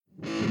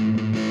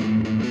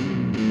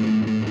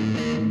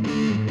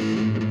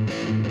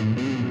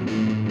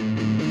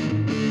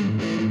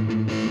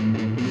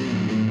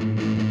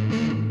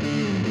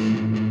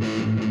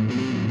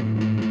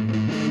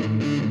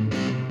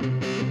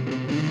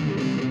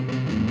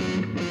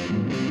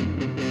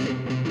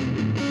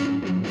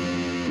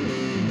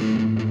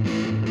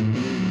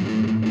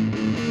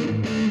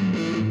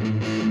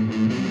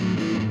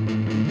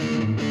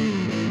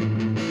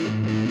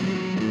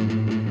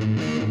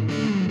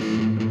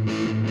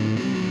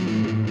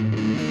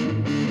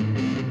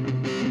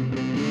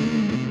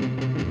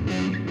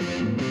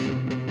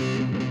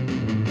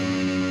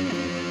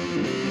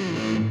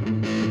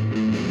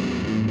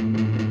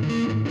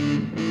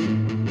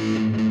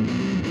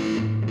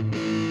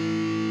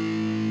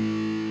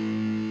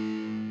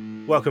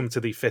Welcome to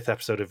the 5th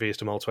episode of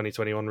VS Mall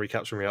 2021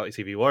 Recaps from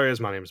Reality TV Warriors.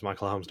 My name is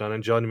Michael Helmsdon,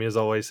 and joining me as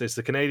always is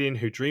the Canadian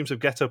who dreams of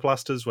ghetto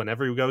plasters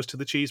whenever he goes to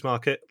the cheese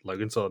market,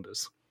 Logan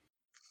Saunders.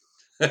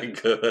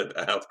 Good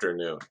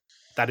afternoon.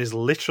 That is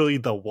literally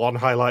the one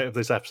highlight of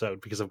this episode,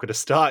 because I'm going to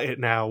start it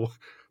now.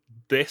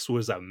 This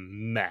was a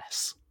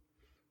mess.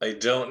 I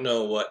don't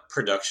know what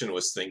production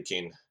was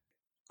thinking.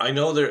 I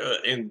know there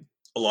in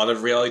a lot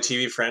of reality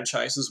TV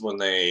franchises, when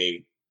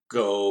they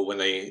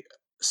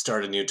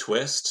start a new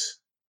twist,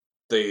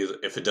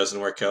 if it doesn't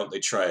work out, they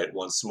try it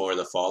once more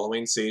the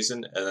following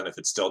season, and then if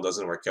it still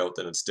doesn't work out,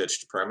 then it's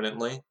ditched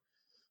permanently.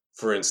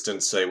 For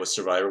instance, say with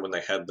Survivor, when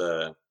they had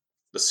the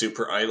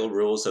Super Idol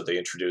rules that they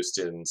introduced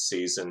in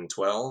season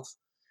 12,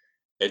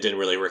 it didn't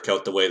really work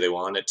out the way they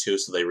wanted it to,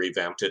 so they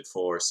revamped it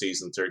for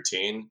season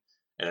 13,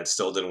 and it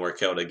still didn't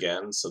work out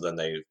again, so then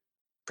they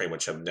pretty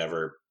much have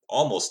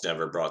almost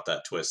never brought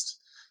that twist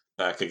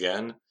back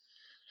again.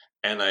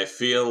 And I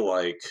feel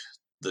like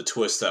the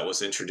twist that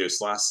was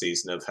introduced last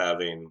season of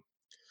having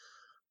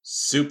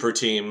super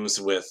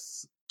teams with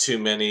too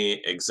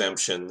many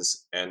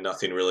exemptions and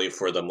nothing really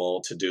for the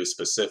mole to do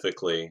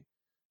specifically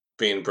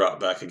being brought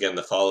back again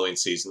the following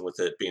season with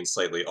it being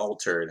slightly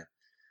altered,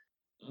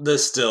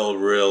 this still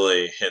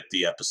really hit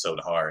the episode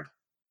hard.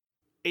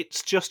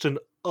 It's just an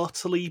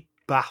utterly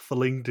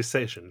baffling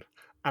decision.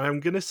 And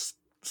I'm going to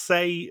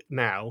say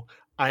now,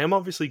 I am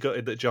obviously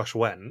gutted that Josh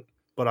went,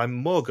 but I'm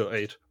more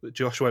gutted that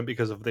Josh went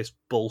because of this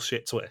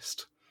bullshit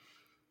twist.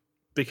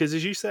 Because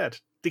as you said,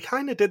 they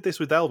kind of did this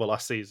with Elba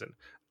last season.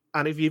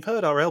 And if you've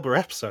heard our Elba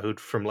episode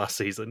from last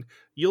season,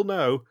 you'll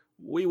know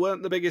we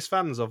weren't the biggest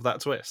fans of that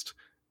twist.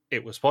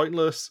 It was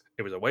pointless,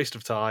 it was a waste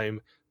of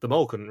time, the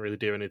mole couldn't really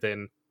do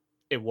anything,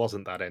 it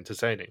wasn't that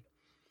entertaining.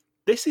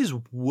 This is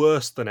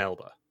worse than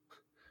Elba.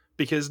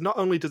 Because not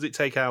only does it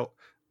take out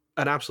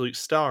an absolute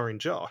star in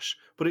Josh,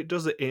 but it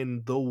does it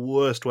in the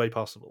worst way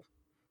possible.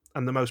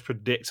 And the most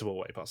predictable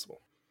way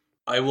possible.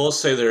 I will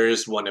say there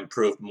is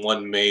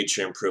one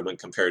major improvement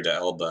compared to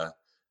Elba.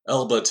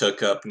 Elba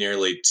took up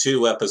nearly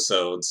 2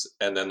 episodes,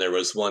 and then there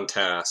was one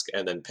task,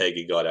 and then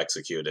Peggy got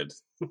executed.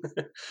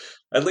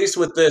 At least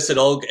with this,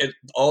 all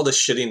the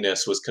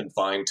shittiness was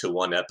confined to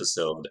 1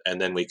 episode,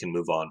 and then we can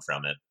move on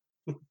from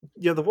it.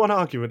 Yeah, the one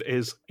argument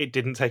is it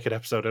didn't take an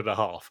episode and a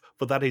half,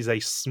 but that is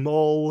a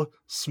small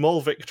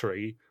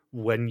victory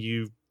when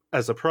you,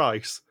 as a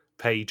price,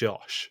 pay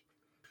Josh.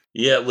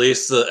 Yeah, at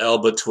least the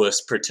Elba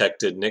twist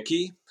protected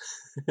Nikki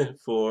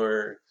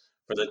for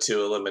the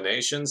 2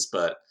 eliminations,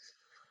 but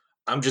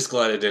I'm just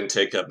glad it didn't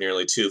take up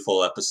nearly 2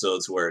 full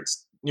episodes where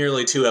it's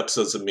nearly 2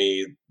 episodes of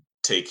me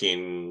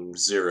taking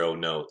 0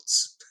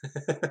 notes.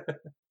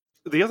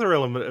 The other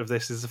element of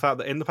this is the fact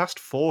that in the past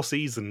 4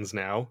 seasons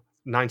now,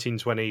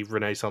 1920,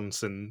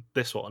 Renaissance, and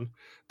this one,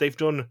 they've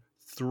done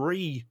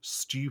 3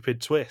 stupid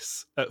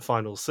twists at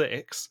Final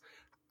 6,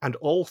 and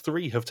all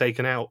 3 have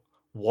taken out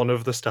one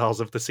of the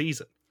stars of the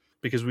season.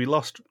 Because we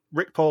lost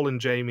Rick, Paul,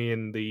 and Jamie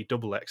in the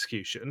double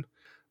execution.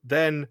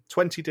 Then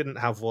 20 didn't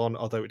have one,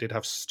 although it did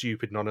have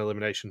stupid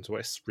non-elimination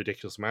twists,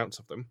 ridiculous amounts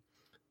of them.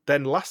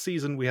 Then last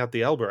season we had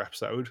the Elba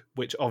episode,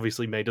 which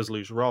obviously made us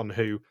lose Ron,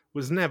 who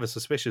was never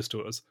suspicious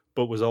to us,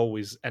 but was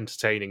always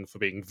entertaining for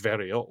being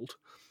very old.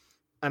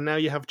 And now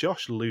you have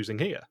Josh losing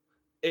here.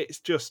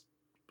 It's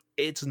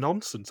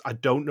nonsense. I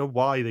don't know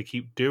why they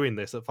keep doing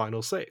this at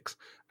Final 6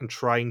 and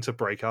trying to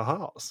break our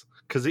hearts,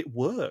 because it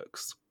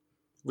works.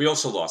 We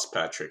also lost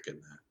Patrick in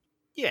that.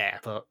 Yeah,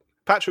 but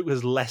Patrick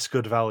was less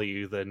good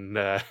value than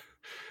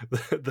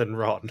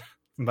Ron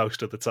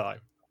most of the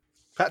time.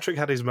 Patrick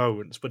had his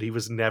moments, but he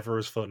was never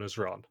as fun as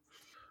Ron.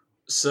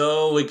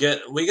 So we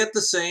get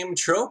the same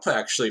trope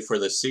actually for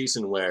this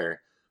season,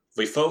 where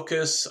we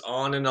focus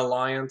on an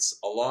alliance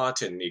a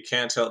lot, and you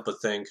can't help but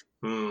think,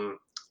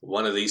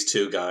 one of these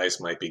 2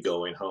 guys might be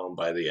going home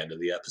by the end of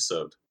the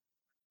episode.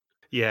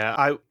 Yeah,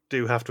 I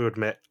do have to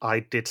admit,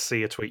 I did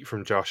see a tweet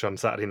from Josh on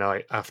Saturday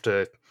night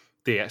after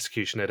the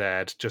execution had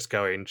aired, just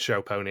going,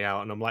 show Pony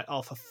out, and I'm like,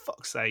 oh, for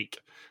fuck's sake,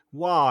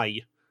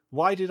 why?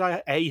 Why did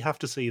I, A, have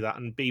to see that,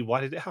 and B,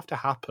 why did it have to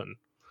happen?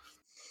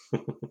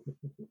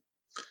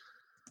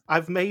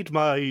 I've made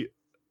my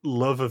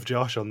love of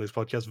Josh on this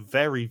podcast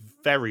very,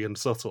 very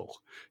unsubtle.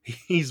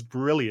 He's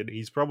brilliant.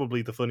 He's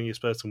probably the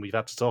funniest person we've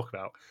had to talk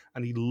about,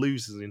 and he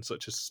loses in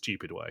such a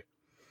stupid way.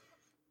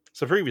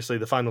 So previously,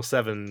 the final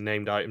 7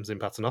 named items in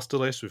Paternoster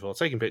list before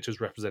taking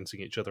pictures representing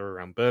each other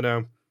around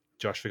Burno.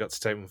 Josh forgot to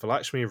take one for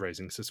Lakshmi,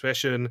 raising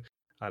suspicion.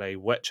 Had a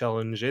wet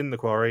challenge in the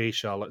quarry.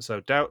 Charlotte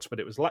sowed doubt,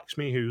 but it was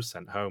Lakshmi who was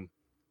sent home.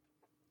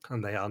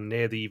 And they are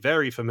near the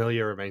very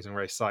familiar Amazing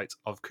Race site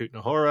of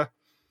Kutnahora.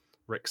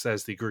 Rick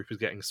says the group is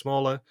getting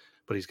smaller,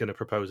 but he's going to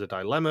propose a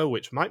dilemma,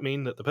 which might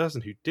mean that the person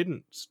who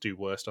didn't do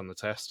worst on the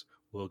test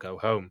will go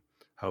home.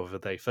 However,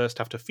 they first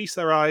have to feast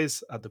their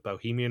eyes at the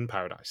Bohemian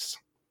Paradise.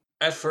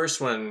 At first,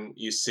 when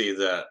you see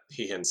that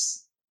he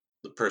hints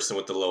the person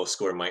with the lowest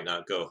score might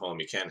not go home,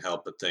 you can't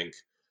help but think,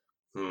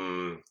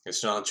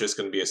 it's not just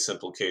going to be a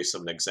simple case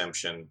of an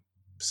exemption.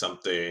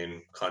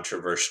 Something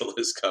controversial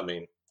is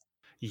coming.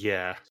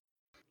 Yeah.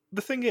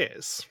 The thing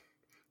is,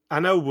 I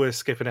know we're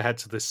skipping ahead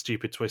to this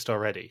stupid twist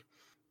already.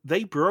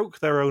 They broke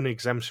their own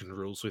exemption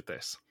rules with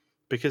this,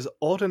 because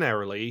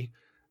ordinarily,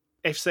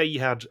 if say you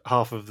had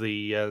half of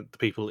the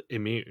people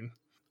immune,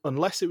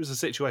 unless it was a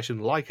situation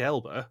like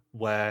Elba,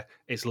 where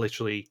it's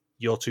literally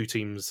your two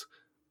teams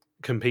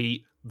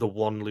compete, the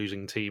one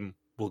losing team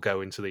will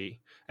go into the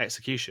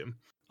execution.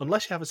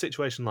 Unless you have a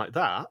situation like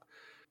that,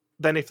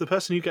 then if the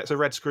person who gets a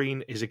red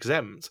screen is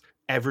exempt,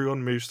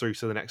 everyone moves through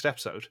to the next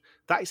episode.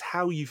 That is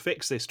how you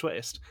fix this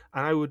twist,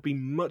 and I would be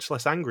much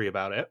less angry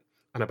about it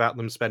and about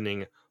them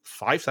spending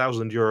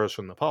 €5,000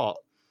 from the pot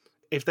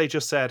if they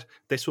just said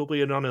this will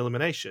be a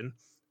non-elimination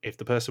if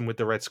the person with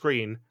the red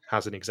screen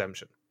has an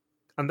exemption.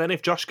 And then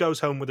if Josh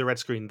goes home with a red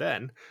screen,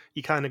 then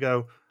you kind of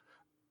go,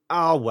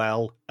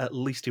 well, at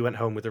least he went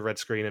home with a red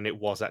screen and it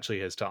was actually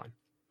his time.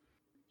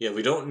 Yeah,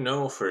 we don't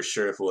know for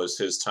sure if it was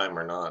his time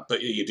or not,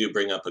 but you do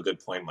bring up a good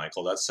point,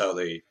 Michael. That's how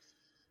they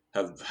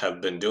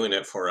have been doing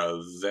it for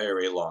a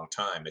very long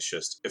time. It's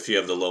just if you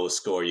have the lowest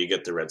score, you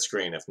get the red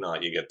screen. If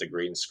not, you get the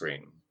green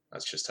screen.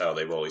 That's just how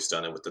they've always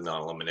done it with the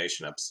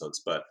non-elimination episodes.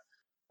 But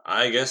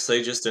I guess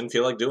they just didn't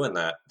feel like doing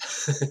that.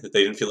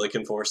 They didn't feel like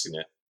enforcing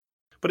it.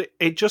 But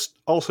it just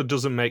also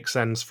doesn't make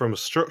sense from a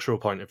structural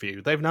point of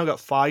view. They've now got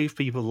 5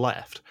 people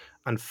left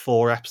and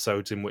 4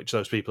 episodes in which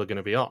those people are going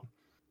to be on.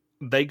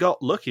 They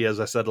got lucky, as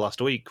I said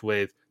last week,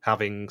 with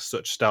having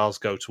such stars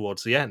go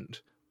towards the end.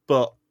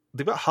 But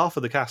they've got half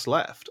of the cast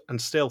left and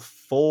still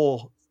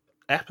 4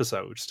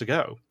 episodes to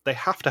go. They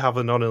have to have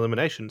a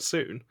non-elimination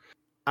soon.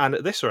 And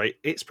at this rate,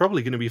 it's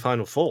probably going to be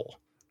Final 4.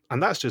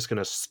 And that's just going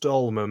to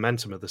stall the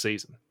momentum of the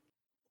season.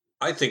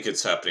 I think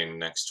it's happening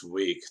next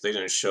week. They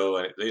didn't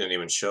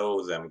even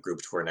show them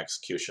grouped for an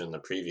execution in the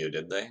preview,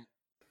 did they?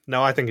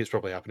 No, I think it's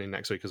probably happening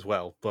next week as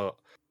well, but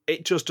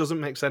it just doesn't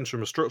make sense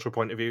from a structural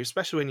point of view,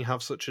 especially when you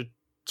have such a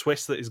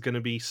twist that is going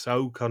to be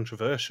so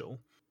controversial.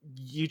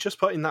 You just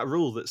put in that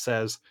rule that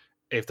says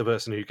if the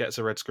person who gets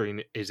a red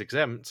screen is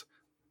exempt,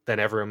 then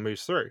everyone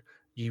moves through.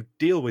 You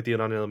deal with the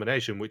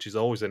non-elimination, which is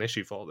always an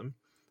issue for them.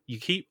 You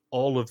keep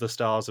all of the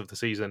stars of the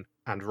season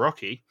and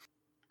Rocky,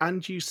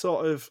 and you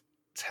sort of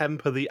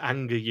temper the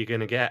anger you're going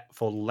to get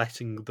for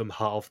letting them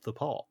halve the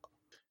pot.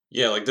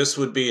 Yeah, like this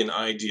would be an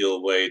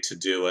ideal way to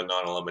do a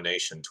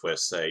non-elimination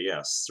twist. Say,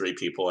 yes, 3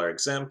 people are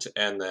exempt,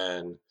 and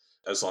then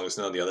as long as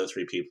none of the other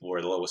 3 people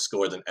were the lowest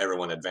score, then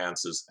everyone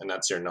advances, and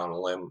that's your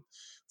non-elim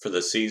for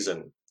the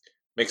season.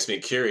 Makes me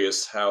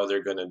curious how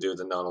they're going to do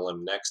the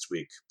non-elim next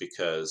week,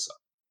 because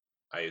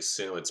I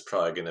assume it's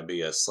probably going to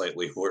be a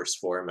slightly worse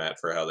format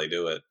for how they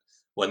do it.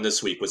 When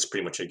this week was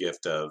pretty much a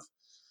gift of,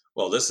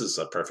 well, this is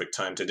a perfect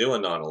time to do a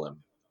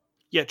non-elim.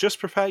 Yeah, just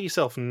prepare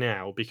yourself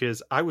now,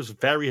 because I was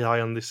very high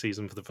on this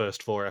season for the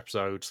first 4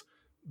 episodes.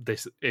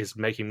 This is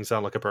making me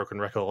sound like a broken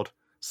record.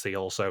 See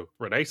also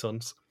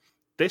Renaissance.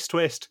 This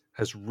twist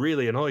has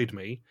really annoyed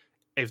me.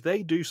 If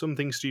they do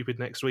something stupid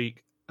next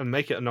week and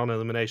make it a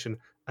non-elimination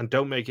and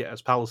don't make it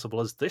as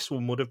palatable as this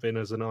one would have been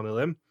as a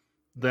non-elim,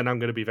 then I'm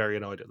going to be very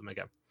annoyed at them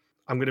again.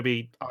 I'm going to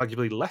be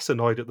arguably less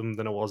annoyed at them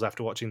than I was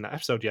after watching that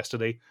episode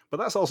yesterday, but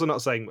that's also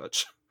not saying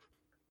much.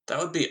 That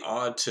would be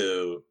odd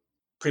to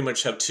pretty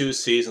much have 2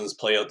 seasons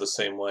play out the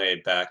same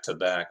way back to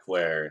back,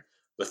 where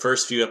the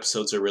first few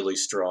episodes are really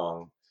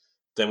strong,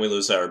 then we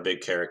lose our big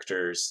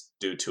characters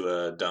due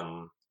to a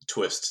dumb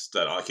twist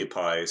that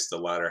occupies the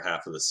latter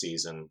half of the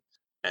season,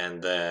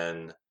 and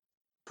then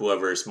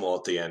whoever's mole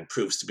at the end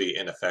proves to be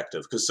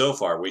ineffective. Because so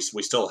far, we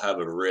still have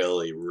a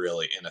really,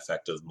 really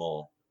ineffective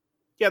mole.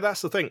 Yeah,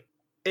 that's the thing.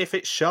 If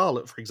it's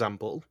Charlotte, for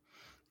example,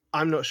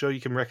 I'm not sure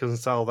you can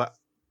reconcile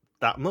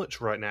that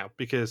much right now,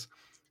 because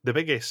the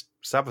biggest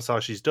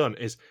sabotage she's done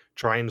is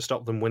trying to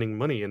stop them winning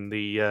money in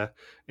the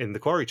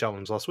Quarry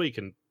Challenge last week,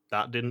 and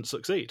that didn't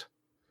succeed.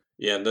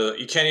 Yeah,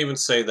 you can't even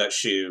say that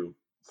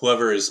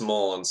whoever is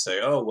mole, and say,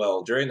 oh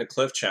well, during the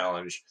Cliff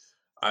Challenge,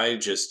 I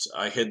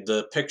hid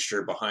the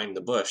picture behind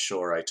the bush,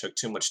 or I took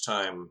too much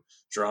time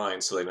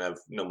drawing, so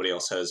nobody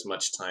else has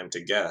much time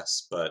to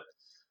guess. But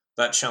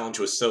that challenge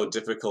was so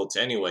difficult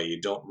anyway. You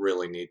don't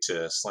really need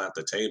to slant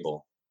the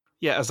table.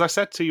 Yeah, as I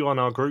said to you on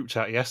our group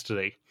chat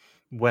yesterday,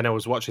 when I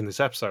was watching this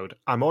episode,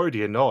 I'm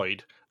already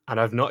annoyed, and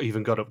I've not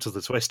even got up to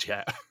the twist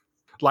yet.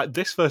 Like,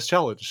 this first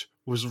challenge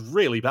was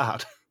really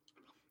bad.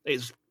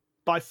 It's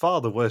by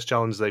far the worst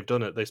challenge they've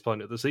done at this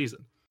point of the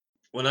season.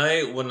 When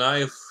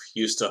I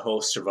used to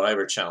host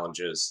Survivor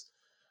challenges,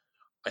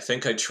 I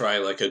think I'd try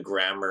like a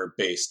grammar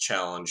based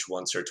challenge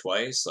once or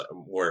twice,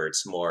 where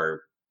it's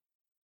more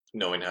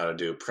knowing how to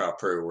do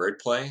proper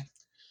wordplay,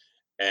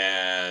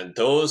 and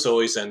those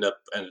always end up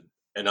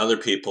in other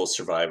people's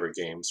Survivor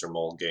games or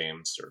mole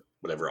games or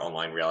whatever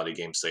online reality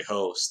games they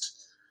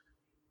host.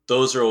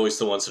 Those are always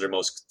the ones that are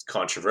most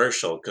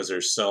controversial, because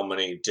there's so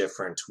many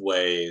different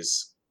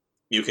ways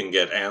you can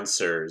get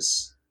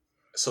answers.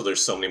 So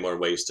there's so many more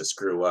ways to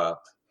screw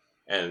up,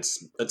 and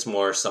it's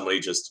more somebody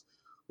just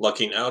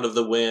lucking out of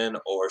the win,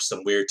 or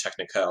some weird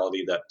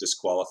technicality that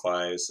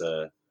disqualifies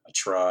a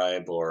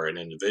tribe or an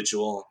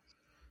individual.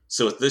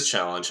 So with this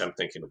challenge, I'm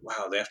thinking,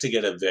 wow, they have to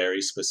get a very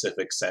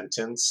specific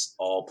sentence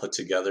all put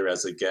together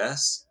as a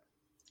guess.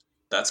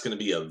 that's going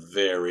to be a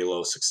very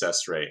low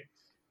success rate.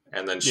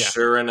 And then Yeah.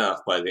 sure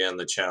enough, by the end of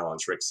the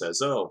challenge, Rick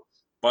says, "Oh,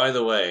 by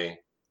the way,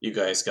 you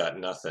guys got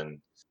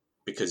nothing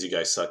because you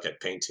guys suck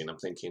at painting." I'm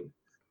thinking,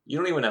 you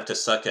don't even have to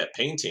suck at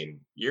painting.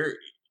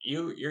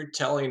 You're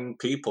telling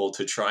people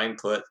to try and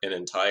put an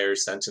entire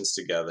sentence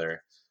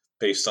together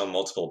based on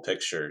multiple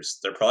pictures.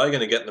 They're probably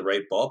going to get in the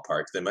right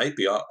ballpark. They might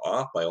be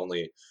off by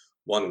only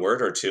one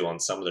word or two on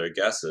some of their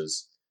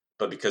guesses,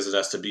 but because it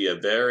has to be a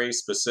very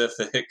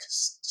specific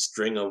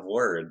string of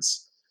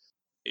words,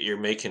 you're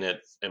making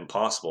it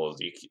impossible.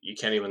 You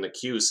can't even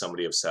accuse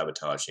somebody of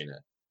sabotaging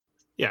it.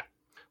 Yeah.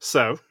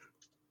 So,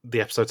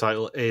 the episode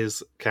title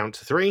is Count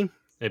to Three.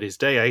 It is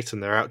day 8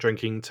 and they're out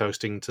drinking,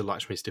 toasting to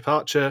Lakshmi's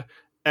departure.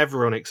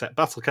 Everyone except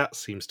Battlecat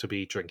seems to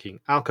be drinking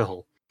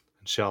alcohol.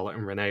 And Charlotte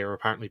and Renee are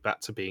apparently back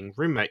to being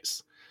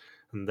roommates.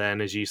 And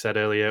then, as you said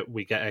earlier,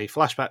 we get a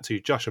flashback to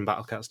Josh and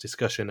Battlecat's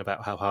discussion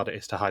about how hard it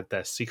is to hide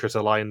their secret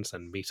alliance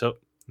and meet up.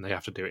 And they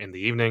have to do it in the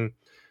evening.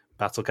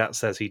 Battlecat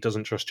says he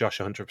doesn't trust Josh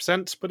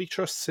 100%, but he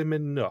trusts him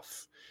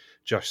enough.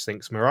 Josh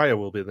thinks Mariah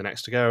will be the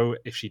next to go.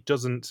 If she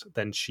doesn't,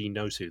 then she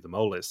knows who the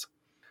mole is.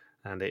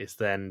 And it is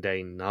then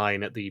day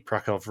 9 at the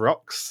Prakov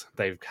Rocks.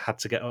 They've had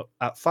to get up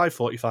at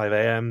 5:45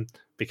 a.m.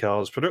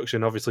 because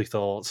production obviously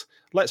thought,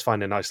 let's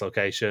find a nice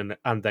location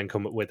and then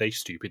come up with a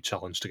stupid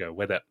challenge to go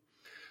with it.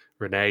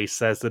 Renee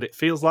says that it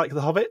feels like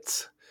The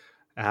Hobbit,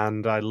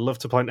 and I love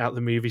to point out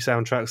the movie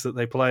soundtracks that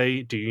they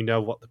play. Do you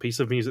know what the piece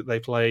of music they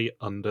play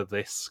under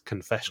this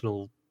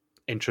confessional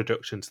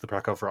introduction to the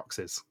Prakov Rocks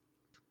is?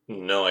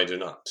 No, I do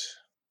not.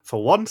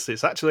 For once,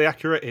 it's actually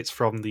accurate. It's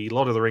from the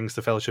Lord of the Rings,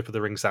 The Fellowship of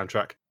the Ring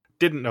soundtrack.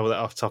 Didn't know that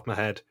off the top of my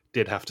head.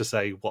 Did have to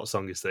say, what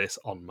song is this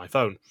on my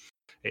phone?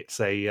 It's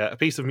a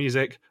piece of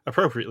music,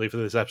 appropriately for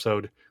this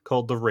episode,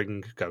 called The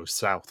Ring Goes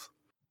South.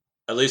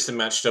 At least it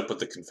matched up with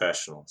the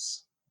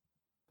confessionals.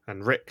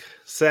 And Rick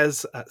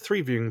says at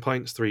 3 viewing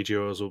points, 3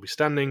 duos will be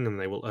standing and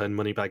they will earn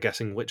money by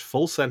guessing which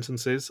full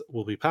sentences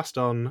will be passed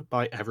on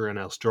by everyone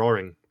else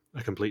drawing.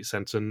 A complete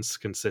sentence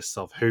consists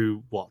of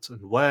who, what,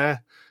 and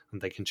where, and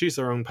they can choose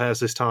their own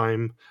pairs this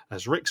time.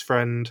 As Rick's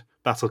friend,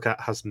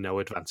 Battlecat has no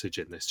advantage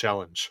in this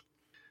challenge.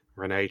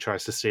 Renee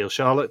tries to steal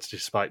Charlotte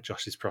despite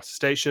Josh's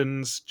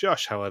protestations.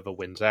 Josh, however,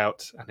 wins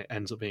out, and it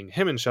ends up being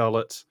him and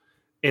Charlotte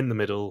in the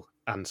middle,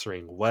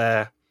 answering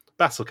where,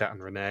 Battlecat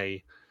and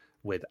Renee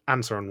with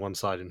answer on one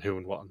side and who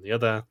and what on the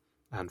other,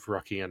 and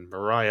Rocky and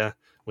Mariah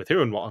with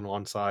who and what on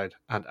one side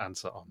and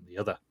answer on the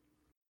other.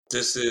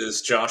 This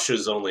is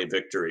Josh's only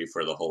victory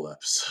for the whole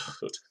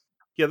episode.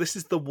 Yeah, this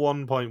is the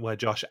one point where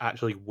Josh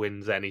actually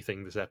wins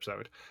anything this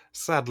episode.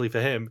 Sadly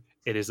for him,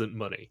 it isn't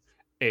money.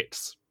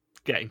 It's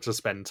getting to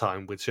spend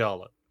time with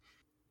Charlotte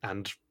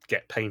and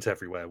get paint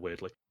everywhere,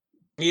 weirdly.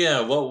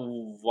 Yeah,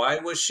 well, why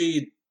was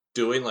she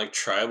doing like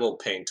tribal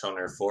paint on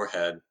her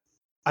forehead?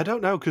 I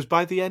don't know, because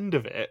by the end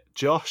of it,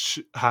 Josh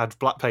had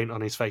black paint on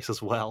his face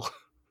as well.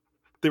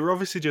 They were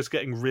obviously just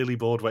getting really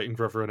bored waiting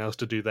for everyone else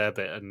to do their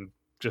bit and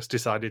just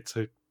decided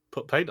to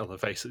put paint on their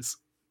faces.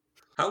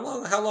 How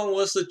long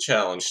was the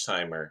challenge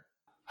timer?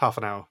 Half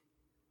an hour.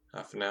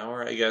 Half an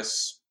hour, I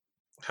guess.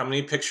 How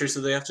many pictures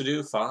did they have to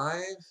do?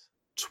 5?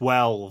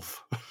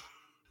 12.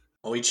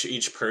 Oh,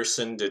 each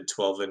person did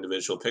 12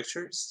 individual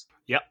pictures?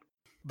 Yep.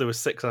 There was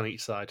 6 on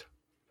each side.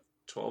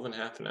 12 and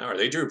half an hour.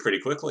 They drew pretty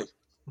quickly.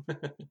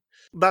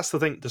 That's the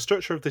thing. The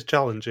structure of this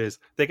challenge is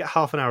they get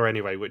half an hour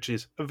anyway, which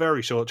is a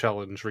very short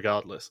challenge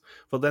regardless.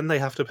 But then they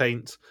have to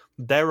paint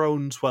their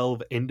own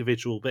 12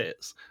 individual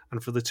bits.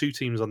 And for the 2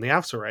 teams on the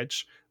outer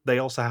edge, they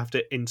also have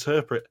to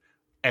interpret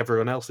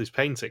everyone else's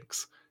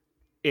paintings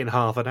in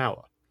half an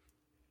hour.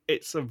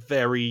 It's a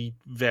very,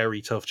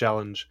 very tough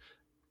challenge,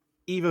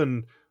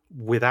 even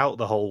without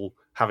the whole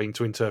having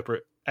to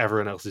interpret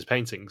everyone else's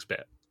paintings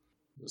bit.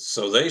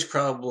 So they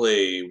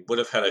probably would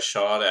have had a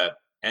shot at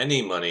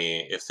any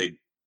money if they...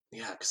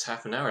 Yeah, because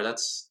half an hour,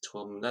 that's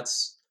 12...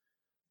 That's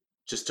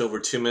just over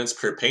 2 minutes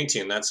per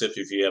painting. That's if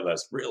you have a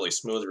really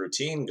smooth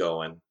routine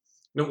going.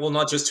 No, well,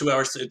 not just 2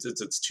 hours.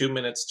 It's 2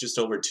 minutes, just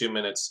over 2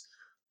 minutes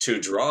to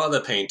draw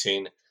the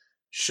painting,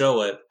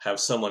 show it, have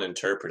someone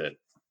interpret it.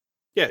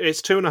 Yeah,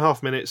 it's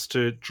 2.5 minutes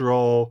to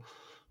draw,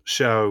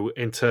 show,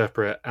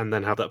 interpret, and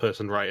then have that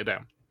person write it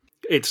down.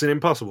 It's an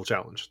impossible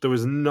challenge. There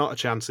was not a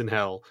chance in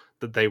hell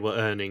that they were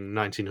earning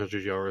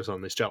 1,900 euros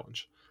on this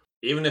challenge.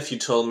 Even if you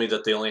told me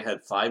that they only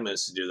had 5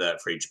 minutes to do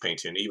that for each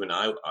painting, even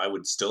I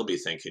would still be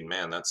thinking,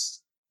 man,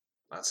 that's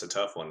a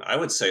tough one. I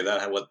would say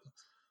that what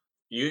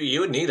you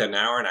would need an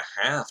hour and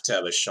a half to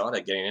have a shot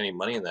at getting any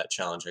money in that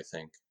challenge, I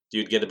think.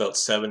 You'd get about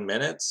 7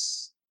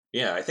 minutes.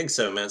 Yeah, I think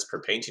 7 minutes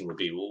per painting would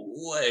be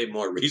way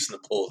more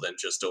reasonable than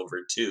just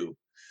over 2.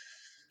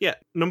 Yeah,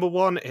 number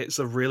 1, it's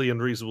a really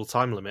unreasonable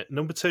time limit.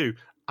 Number 2,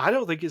 I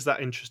don't think it's that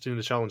interesting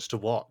a challenge to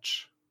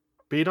watch.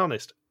 Being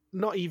honest,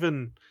 not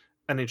even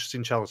an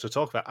interesting challenge to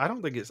talk about. I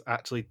don't think it's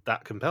actually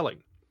that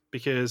compelling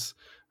because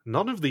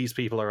none of these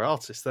people are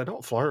artists. They're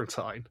not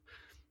Florentine.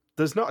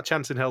 There's not a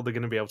chance in hell they're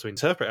going to be able to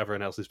interpret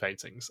everyone else's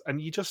paintings.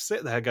 And you just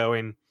sit there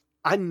going,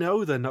 I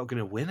know they're not going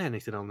to win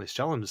anything on this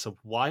challenge, so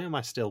why am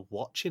I still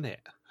watching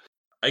it?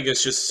 I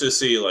guess just to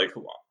see, like,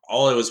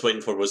 all I was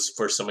waiting for was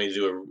for somebody to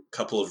do a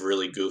couple of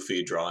really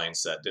goofy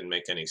drawings that didn't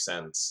make any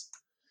sense.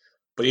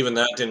 But even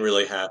that didn't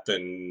really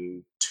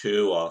happen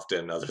too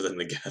often, other than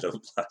the Ghetto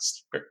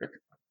Blaster.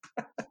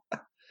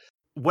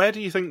 Where do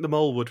you think the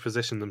mole would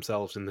position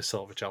themselves in this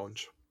sort of a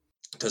challenge?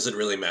 Does it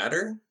really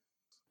matter?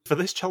 For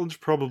this challenge,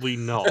 probably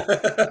not.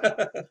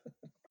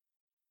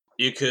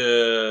 You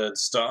could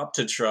stop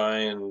to try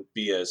and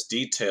be as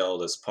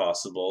detailed as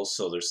possible,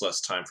 so there's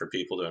less time for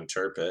people to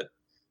interpret,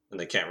 and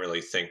they can't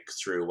really think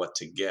through what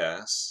to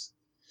guess.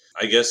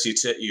 I guess you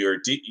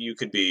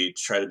could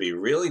try to be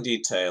really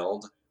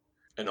detailed,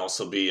 and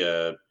also be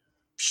a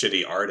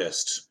shitty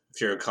artist.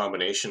 If you're a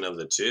combination of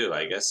the two,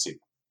 I guess you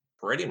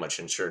pretty much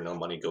ensure no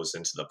money goes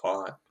into the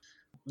pot.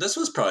 This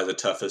was probably the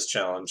toughest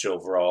challenge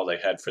overall they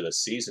had for the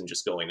season,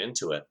 just going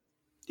into it.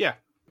 Yeah,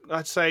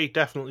 I'd say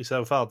definitely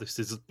so far. This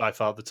is by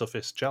far the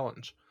toughest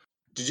challenge.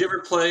 Did you ever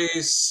play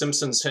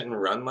Simpsons Hit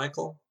and Run,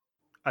 Michael?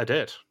 I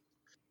did.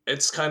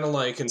 It's kind of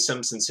like in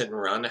Simpsons Hit and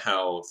Run,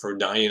 how for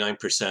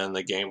 99% of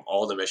the game,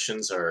 all the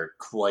missions are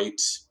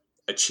quite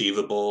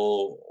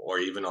achievable or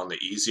even on the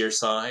easier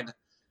side.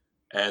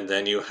 And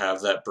then you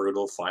have that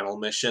brutal final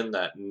mission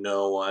that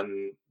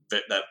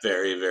that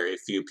very, very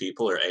few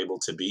people are able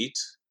to beat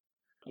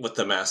with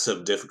the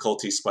massive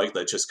difficulty spike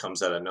that just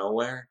comes out of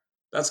nowhere.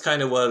 That's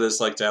kind of what it's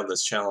like to have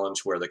this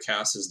challenge where the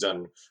cast has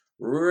done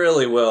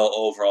really well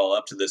overall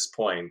up to this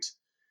point,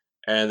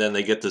 and then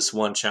they get this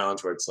one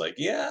challenge where it's like,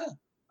 yeah,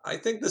 I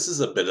think this is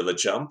a bit of a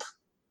jump.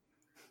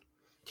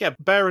 Yeah,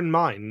 bear in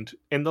mind,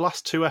 in the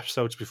last 2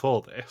 episodes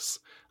before this,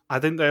 I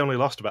think they only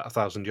lost about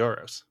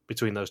 €1,000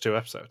 between those 2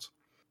 episodes.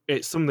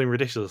 It's something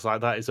ridiculous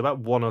like that. It's about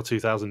 1,000 or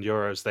 2,000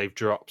 euros they've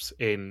dropped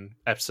in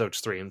episodes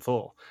 3 and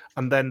 4.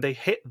 And then they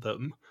hit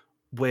them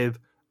with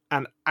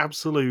an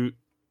absolute,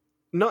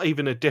 not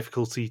even a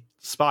difficulty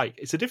spike,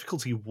 it's a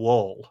difficulty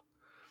wall.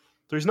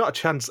 There is not a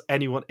chance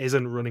anyone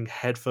isn't running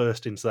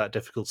headfirst into that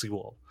difficulty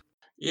wall.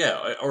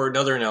 Yeah, or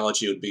another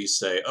analogy would be,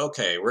 say,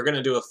 okay, we're going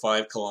to do a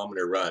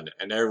 5-kilometer run,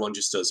 and everyone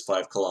just does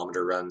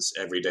 5-kilometer runs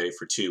every day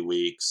for 2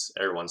 weeks.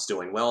 Everyone's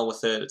doing well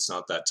with it. It's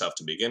not that tough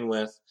to begin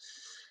with.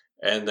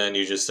 And then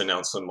you just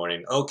announce one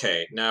morning,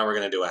 okay, now we're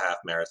going to do a half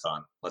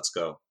marathon. Let's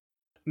go.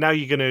 Now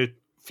you're going to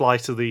fly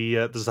to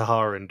the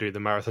Sahara and do the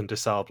Marathon des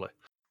Sables.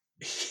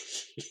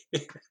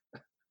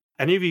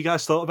 Any of you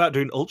guys thought about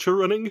doing ultra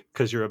running?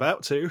 Because you're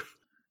about to.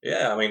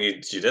 Yeah, I mean,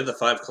 you did the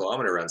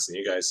 5-kilometer runs, and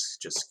you guys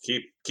just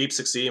keep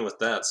succeeding with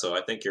that. So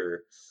I think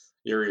you're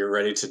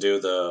ready to do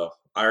the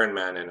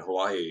Ironman in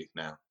Hawaii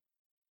now.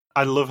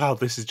 I love how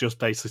this is just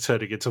basically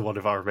turning into one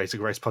of our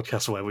Amazing Race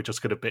podcasts where we're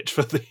just going to bitch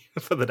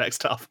for the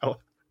next half hour.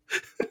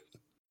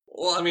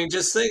 Well, I mean,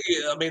 just think.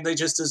 I mean, they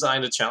just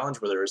designed a challenge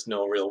where there is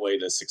no real way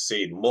to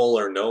succeed, mole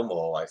or no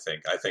mole. I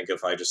think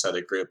if I just had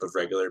a group of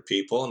regular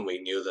people and we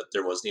knew that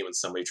there wasn't even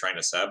somebody trying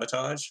to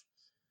sabotage,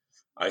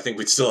 I think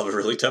we'd still have a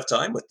really tough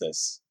time with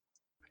this.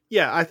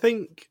 Yeah, I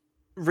think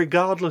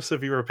regardless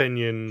of your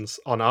opinions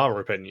on our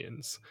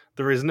opinions,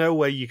 there is no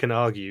way you can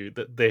argue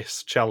that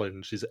this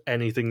challenge is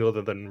anything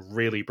other than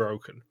really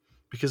broken.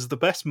 Because the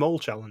best mole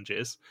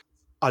challenges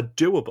are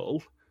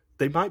doable.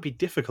 They might be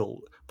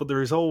difficult, but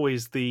there is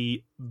always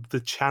the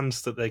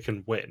chance that they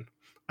can win.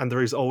 And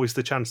there is always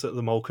the chance that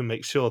the mole can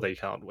make sure they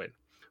can't win.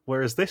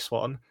 Whereas this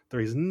one, there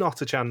is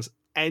not a chance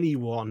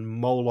anyone,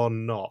 mole or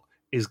not,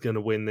 is going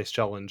to win this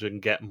challenge and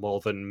get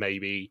more than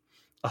maybe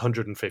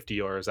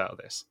 €150 out of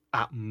this,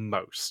 at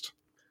most.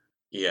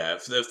 Yeah,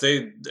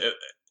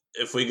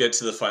 if we get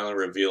to the final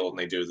reveal and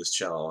they do this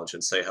challenge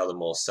and say how the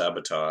mole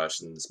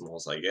sabotaged, and this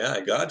mole's like, yeah,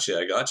 I got you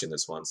in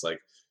this one. It's like,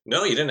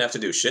 no, you didn't have to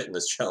do shit in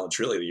this challenge,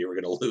 really. You were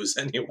going to lose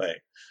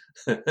anyway.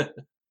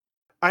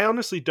 I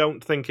honestly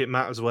don't think it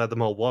matters where the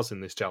mole was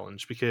in this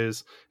challenge,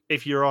 because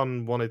if you're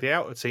on one of the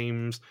outer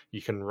teams,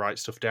 you can write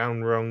stuff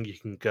down wrong, you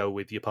can go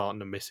with your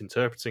partner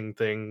misinterpreting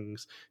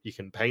things, you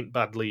can paint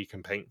badly, you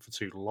can paint for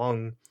too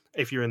long.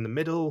 If you're in the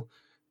middle,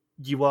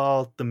 you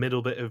are the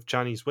middle bit of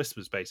Chinese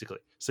whispers, basically,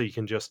 so you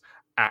can just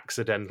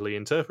accidentally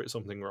interpret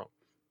something wrong.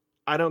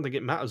 I don't think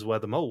it matters where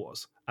the mole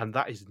was, and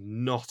that is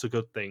not a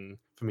good thing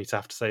for me to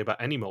have to say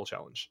about any mole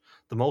challenge.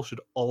 The mole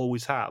should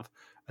always have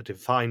a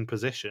defined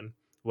position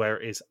where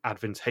it is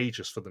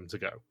advantageous for them to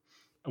go.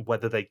 And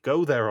whether they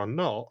go there or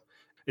not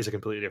is a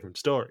completely different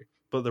story,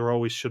 but there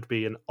always should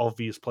be an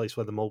obvious place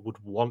where the mole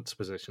would want to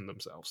position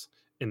themselves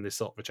in this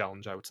sort of a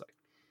challenge, I would say.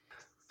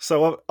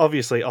 So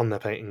obviously on their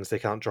paintings they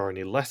can't draw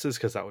any letters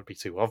because that would be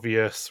too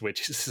obvious,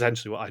 which is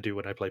essentially what I do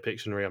when I play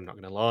Pictionary, I'm not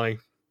going to lie.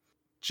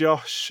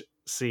 Josh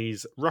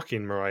sees Rocky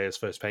and Mariah's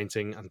first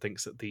painting and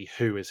thinks that the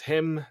who is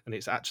him, and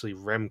it's actually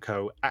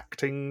Remco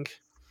acting.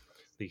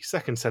 The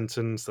second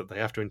sentence that they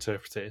have to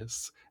interpret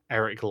is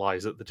Eric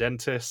lies at the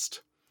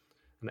dentist.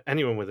 And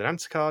anyone with an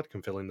answer card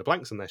can fill in the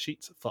blanks on their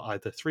sheets for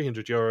either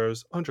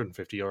 €300,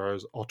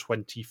 €150, or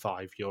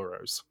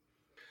 €25.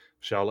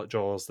 Charlotte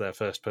draws their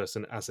first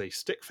person as a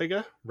stick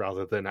figure,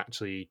 rather than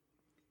actually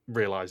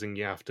realising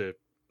you have to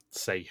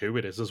say who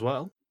it is as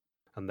well.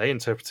 And they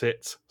interpret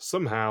it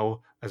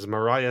somehow as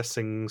Mariah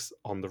sings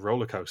on the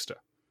roller coaster,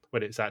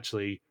 when it's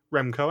actually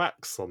Remco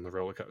acts on the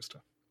roller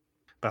coaster.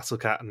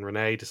 Battlecat and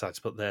Renee decide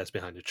to put theirs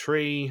behind a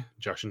tree.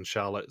 Josh and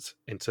Charlotte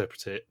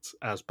interpret it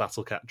as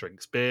Battlecat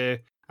drinks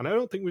beer. And I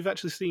don't think we've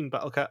actually seen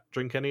Battlecat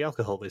drink any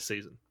alcohol this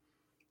season.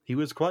 He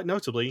was quite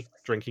notably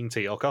drinking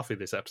tea or coffee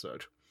this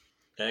episode.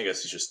 Yeah, I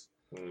guess he's just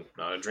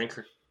not a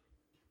drinker.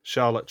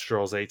 Charlotte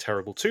draws a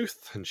terrible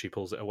tooth, and she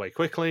pulls it away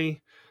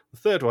quickly. The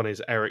third one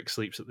is Eric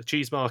sleeps at the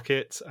cheese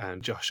market,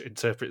 and Josh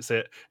interprets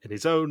it in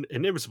his own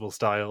inimitable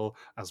style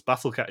as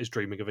Battlecat is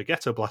dreaming of a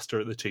ghetto blaster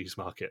at the cheese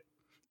market.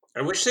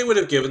 I wish they would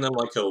have given them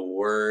like a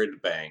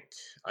word bank.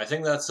 I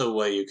think that's a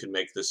way you could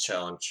make this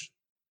challenge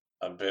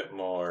a bit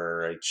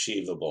more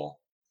achievable.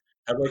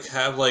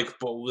 Have like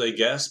what they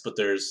guess, but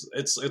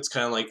it's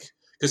kind of like,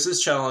 because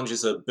this challenge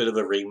is a bit of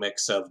a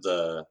remix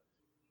of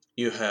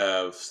you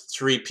have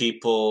three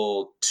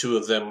people, two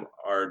of them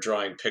are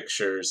drawing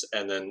pictures,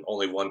 and then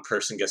only one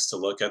person gets to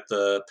look at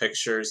the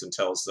pictures and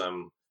tells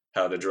them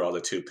how to draw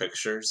the two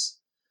pictures.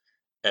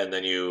 And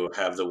then you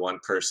have the one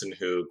person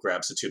who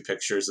grabs the two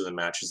pictures and then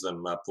matches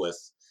them up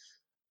with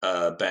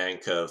a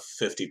bank of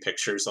 50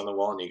 pictures on the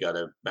wall, and you got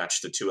to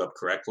match the two up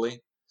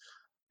correctly.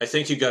 I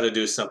think you got to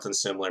do something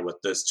similar with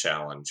this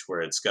challenge,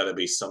 where it's got to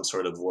be some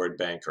sort of word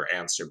bank or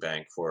answer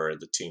bank for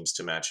the teams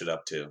to match it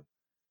up to.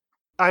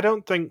 I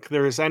don't think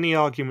there is any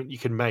argument you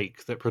can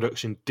make that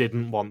production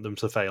didn't want them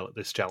to fail at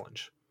this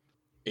challenge.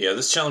 Yeah,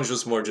 this challenge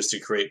was more just to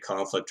create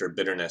conflict or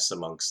bitterness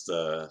amongst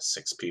the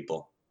 6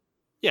 people.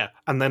 Yeah,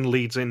 and then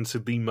leads into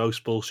the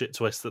most bullshit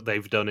twist that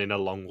they've done in a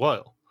long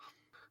while.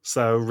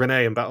 So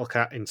Renee and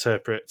Battlecat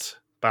interpret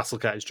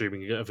Battlecat is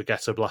dreaming of a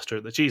ghetto blaster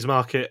at the cheese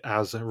market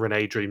as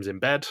Renee dreams in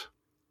bed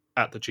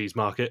at the cheese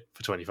market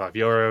for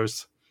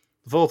 €25.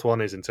 The fourth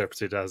one is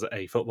interpreted as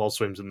a football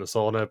swims in the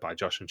sauna by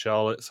Josh and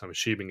Charlotte, so I'm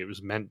assuming it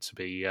was meant to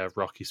be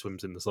Rocky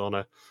swims in the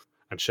sauna,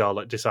 and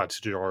Charlotte decided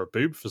to draw a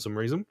boob for some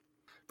reason.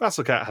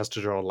 Battlecat has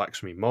to draw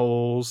Lakshmi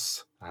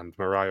moles, and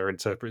Mariah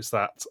interprets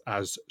that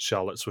as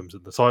Charlotte swims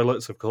in the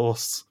toilets, of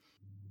course.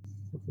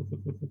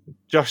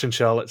 Josh and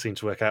Charlotte seem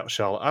to work out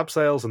Charlotte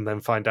abseils and then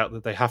find out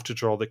that they have to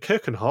draw the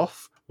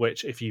Kirchenhof,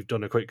 which, if you've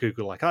done a quick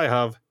Google like I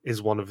have,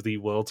 is one of the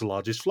world's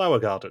largest flower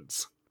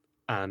gardens.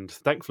 And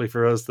thankfully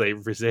for us, they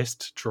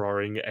resist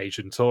drawing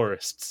Asian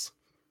tourists.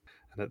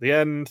 And at the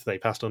end, they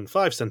passed on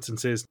 5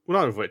 sentences,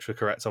 none of which were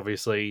correct,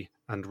 obviously,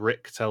 and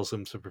Rick tells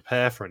them to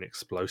prepare for an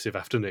explosive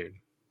afternoon.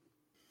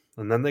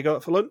 And then they go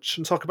out for lunch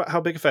and talk about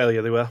how big a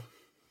failure they were.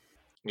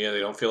 Yeah, they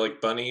don't feel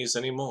like bunnies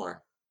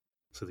anymore.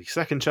 So the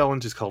second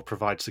challenge is called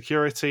Provide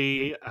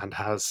Security and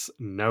has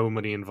no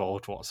money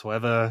involved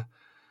whatsoever.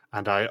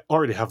 And I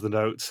already have the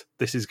note,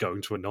 this is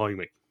going to annoy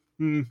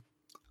me.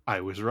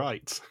 I was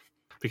right.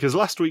 Because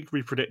last week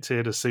we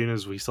predicted, as soon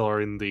as we saw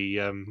in the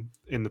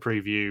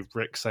preview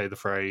Rick say the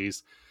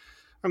phrase,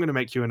 I'm going to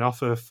make you an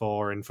offer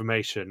for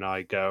information,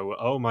 I go,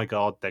 oh my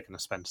god, they're going to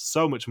spend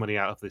so much money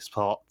out of this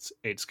pot,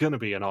 it's going to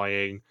be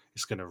annoying,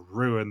 it's going to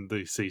ruin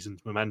the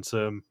season's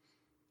momentum.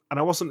 And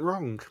I wasn't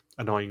wrong,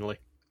 annoyingly.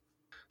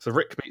 So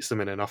Rick meets them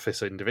in an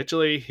office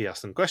individually, he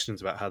asks them questions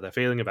about how they're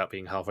feeling about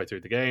being halfway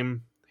through the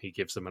game, he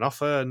gives them an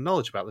offer and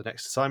knowledge about the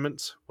next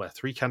assignment, where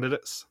 3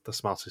 candidates, the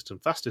smartest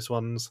and fastest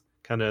ones,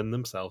 can earn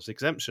themselves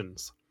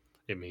exemptions.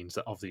 It means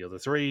that of the other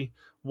 3,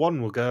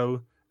 1 will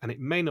go, and it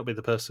may not be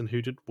the person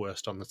who did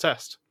worst on the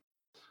test.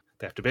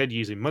 They have to bid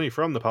using money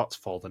from the pot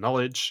for the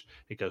knowledge,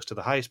 it goes to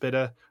the highest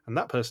bidder, and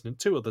that person and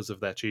 2 others of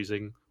their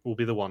choosing will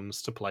be the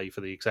ones to play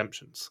for the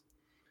exemptions.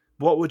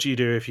 What would you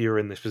do if you were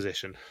in this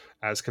position,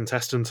 as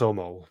contestant or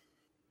mole?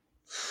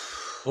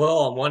 Well,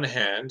 on one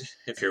hand,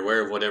 if you're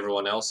aware of what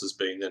everyone else is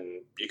bidding,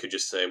 then you could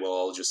just say,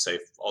 well,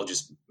 I'll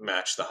just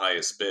match the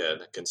highest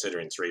bid,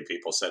 considering 3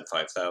 people said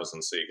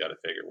 5,000, so you got to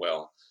figure,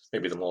 well,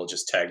 maybe the mole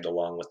just tagged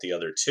along with the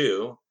other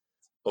 2,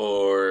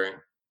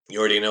 or you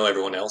already know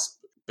everyone else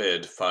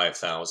bid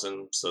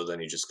 5,000, so then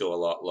you just go a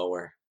lot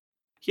lower.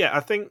 Yeah, I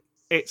think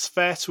it's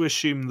fair to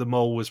assume the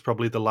mole was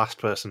probably the last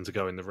person to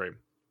go in the room,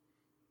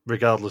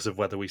 regardless of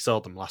whether we saw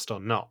them last or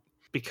not,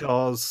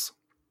 because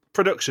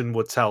production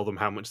would tell them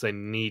how much they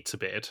need to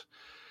bid,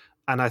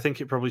 and I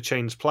think it probably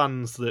changed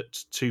plans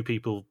that 2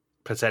 people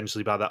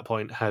potentially by that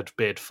point had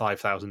bid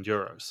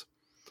 €5,000.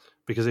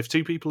 Because if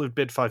 2 people have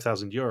bid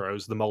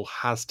 €5,000, the mole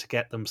has to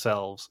get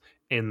themselves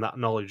in that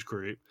knowledge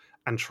group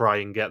and try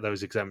and get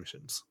those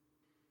exemptions,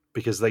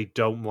 because they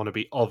don't want to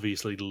be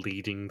obviously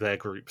leading their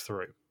group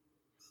through.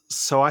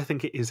 So I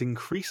think it is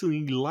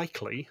increasingly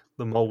likely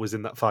the mole was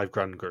in that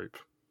 $5,000 group.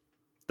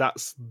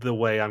 That's the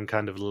way I'm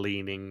kind of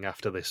leaning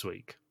after this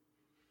week.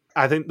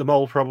 I think the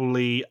mole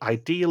probably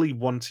ideally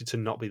wanted to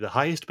not be the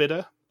highest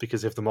bidder,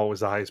 because if the mole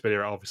was the highest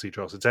bidder, it obviously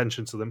draws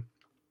attention to them.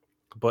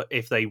 But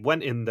if they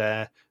went in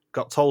there,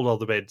 got told all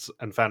the bids,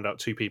 and found out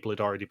 2 people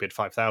had already bid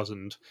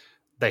 5,000,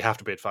 they have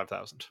to bid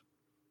 5,000.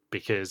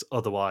 Because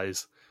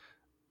otherwise,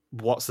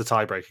 what's the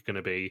tiebreaker going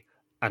to be?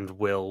 And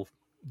will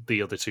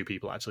the other 2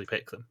 people actually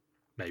pick them?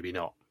 Maybe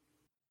not.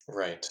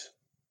 Right.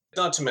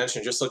 Not to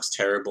mention, it just looks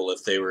terrible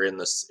if they were in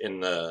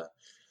the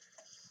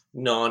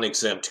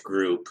non-exempt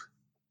group,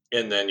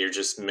 and then you're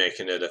just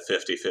making it a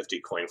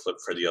 50-50 coin flip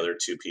for the other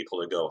 2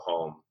 people to go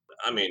home.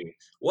 I mean,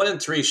 1 in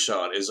 3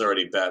 shot is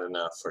already bad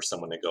enough for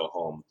someone to go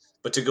home.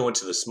 But to go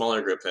into the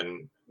smaller group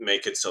and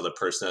make it so the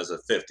person has a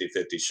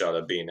 50-50 shot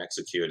of being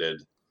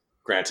executed,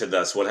 granted,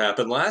 that's what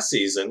happened last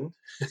season.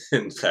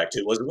 In fact,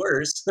 it was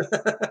worse.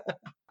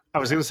 I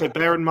was going to say,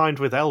 bear in mind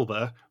with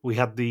Elba, we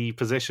had the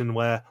position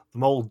where the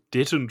mole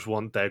didn't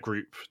want their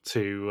group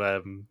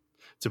to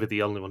be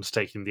the only ones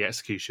taking the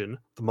execution.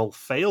 The mole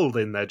failed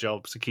in their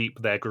job to keep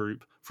their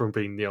group from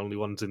being the only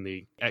ones in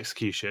the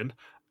execution,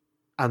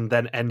 and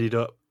then ended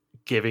up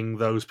giving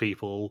those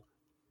people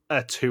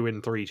a 2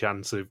 in 3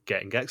 chance of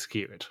getting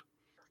executed.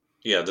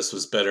 Yeah, this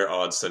was better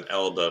odds than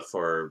Elba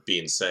for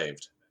being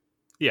saved.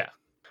 Yeah.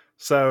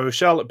 So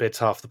Charlotte bids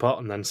half the pot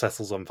and then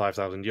settles on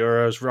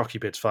 €5,000. Rocky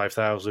bids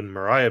 5,000.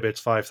 Mariah bids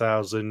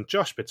 5,000.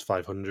 Josh bids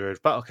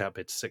 500. Battlecat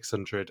bids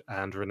 600,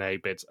 and Renee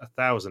bids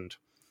 1,000.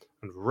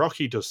 And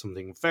Rocky does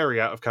something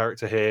very out of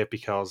character here,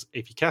 because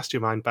if you cast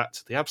your mind back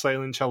to the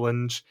Abseiling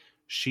challenge,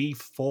 she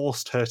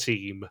forced her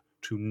team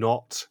to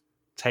not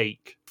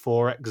take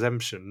 4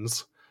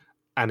 exemptions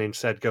and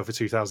instead go for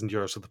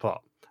 €2,000 for the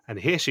pot. And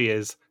here she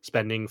is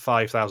spending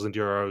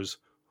 €5,000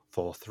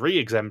 for 3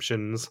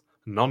 exemptions,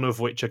 none of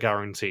which are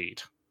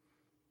guaranteed.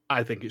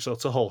 I think it's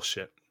utter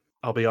horseshit.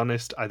 I'll be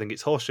honest, I think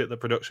it's horseshit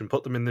that production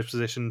put them in this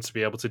position to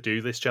be able to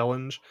do this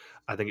challenge.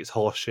 I think it's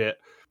horseshit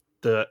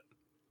that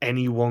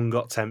anyone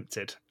got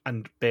tempted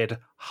and bid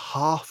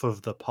half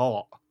of the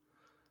pot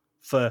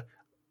for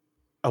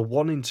a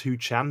 1 in 2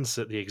 chance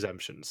at the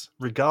exemptions.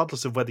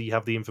 Regardless of whether you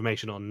have the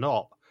information or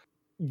not,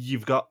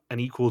 you've got an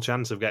equal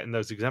chance of getting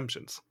those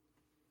exemptions.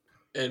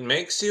 It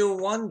makes you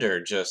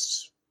wonder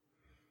just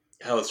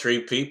how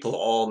 3 people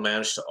all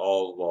managed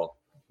to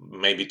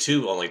maybe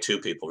only two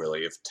people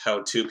really,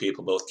 how 2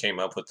 people both came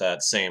up with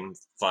that same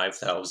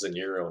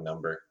 €5,000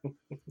 number.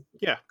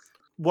 Yeah.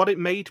 What it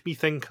made me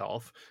think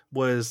of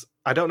was,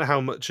 I don't know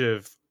how much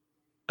of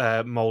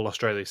Mole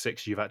Australia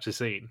 6 you've actually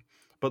seen,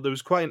 but there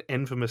was quite an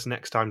infamous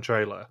Next Time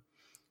trailer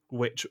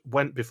which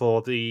went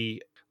before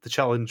the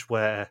challenge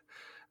where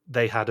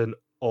they had an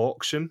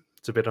auction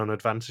to bid on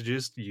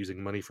advantages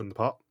using money from the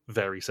pot,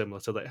 very similar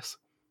to this.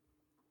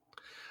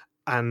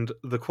 And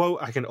the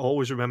quote I can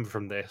always remember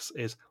from this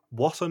is,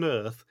 "What on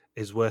earth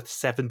is worth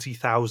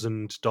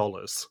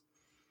 $70,000?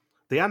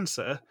 The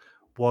answer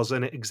was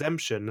an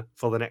exemption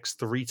for the next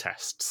 3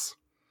 tests.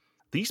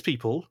 These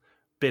people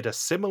bid a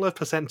similar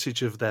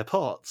percentage of their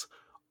pot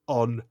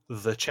on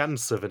the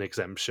chance of an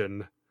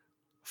exemption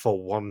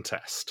for 1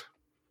 test.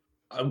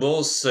 I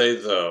will say,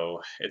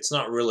 though, it's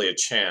not really a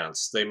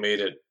chance. They made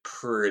it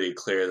pretty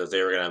clear that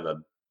they were going to have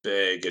a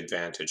big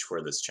advantage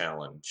for this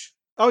challenge.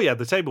 Oh yeah,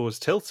 the table was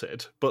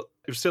tilted, but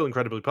it was still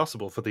incredibly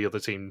possible for the other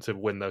team to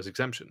win those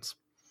exemptions.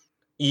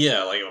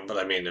 Yeah, but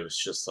I mean, it was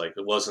just it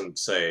wasn't,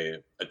 say,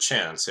 a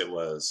chance, it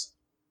was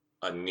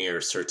a near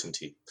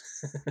certainty.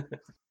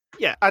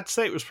 Yeah, I'd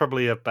say it was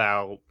probably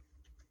about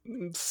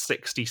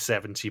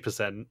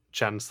 60-70%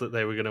 chance that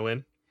they were going to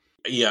win.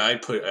 Yeah,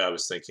 I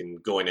was thinking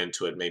going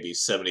into it maybe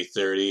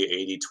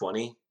 70-30,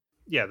 80-20.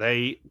 Yeah,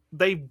 they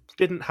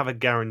didn't have a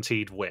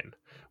guaranteed win,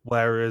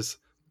 whereas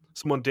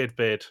someone did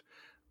bid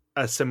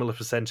a similar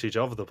percentage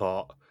of the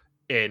pot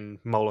in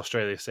Mole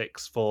Australia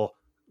 6 for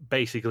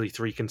basically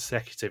 3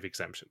 consecutive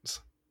exemptions.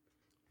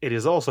 It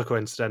is also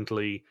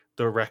coincidentally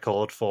the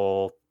record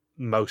for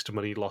most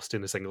money lost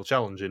in a single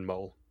challenge in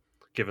Mole,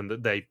 given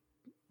that they,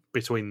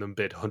 between them,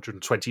 bid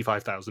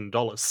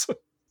 $125,000.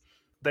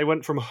 They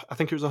went from, I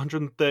think it was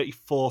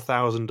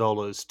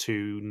 $134,000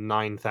 to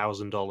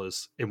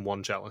 $9,000 in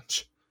 1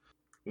 challenge.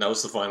 And that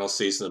was the final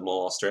season of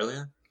Mole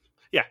Australia?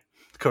 Yeah,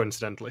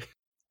 coincidentally.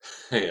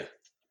 Yeah.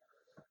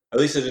 At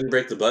least they didn't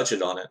break the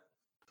budget on it.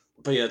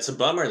 But yeah, it's a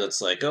bummer that's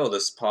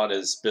this pot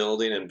is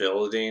building and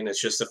building.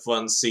 It's just a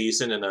fun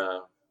season in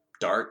a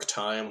dark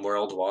time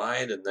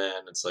worldwide, and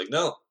then it's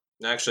no,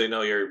 actually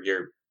no,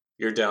 you're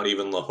down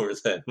even lower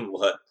than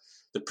what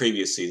the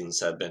previous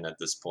seasons have been at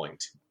this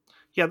point.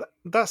 Yeah,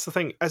 that's the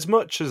thing. As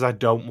much as I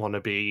don't want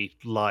to be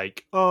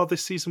oh,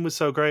 this season was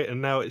so great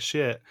and now it's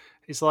shit,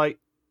 it's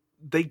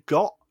they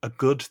got a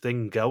good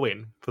thing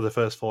going for the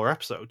first 4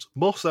 episodes,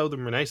 more so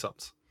than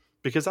Renaissance.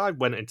 Because I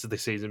went into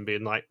this season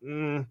being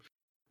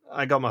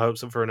I got my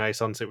hopes up for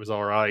Renaissance, it was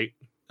alright,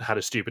 had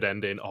a stupid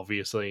ending,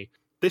 obviously.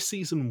 This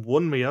season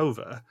won me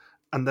over,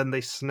 and then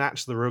they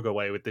snatched the rug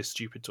away with this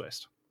stupid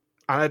twist.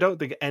 And I don't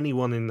think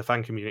anyone in the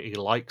fan community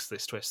likes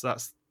this twist.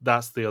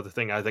 That's the other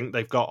thing. I think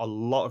they've got a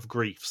lot of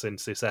grief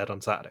since this aired on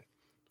Saturday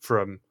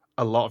from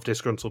a lot of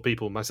disgruntled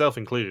people, myself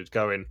included,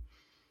 going,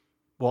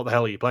 what the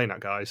hell are you playing at,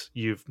 guys?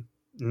 You've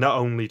not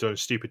only done a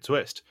stupid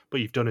twist,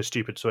 but you've done a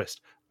stupid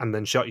twist and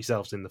then shot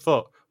yourselves in the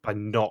foot by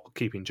not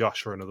keeping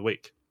Josh for another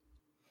week.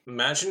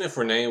 Imagine if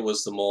Renee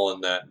was the mole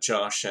and that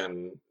Josh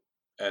and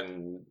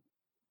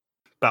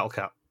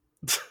Battlecat.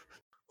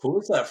 Who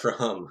was that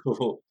from?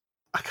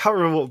 I can't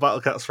remember what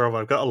Battlecat's from.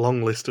 I've got a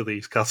long list of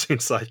these cartoon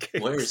sidekicks.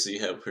 Where's he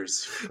from?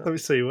 Let me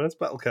see, where's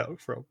Battlecat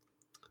from?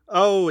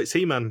 Oh, it's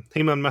He-Man.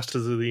 He-Man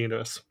Masters of the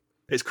Universe.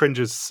 It's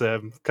Cringe's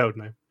code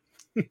name.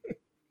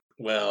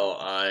 Well,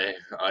 I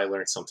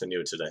learned something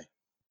new today.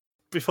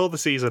 Before the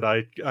season,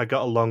 I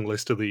got a long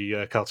list of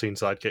the cartoon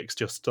sidekicks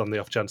just on the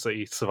off chance that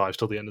he survives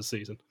till the end of the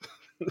season.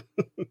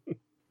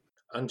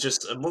 But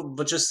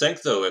just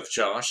think though, if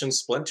Josh and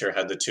Splinter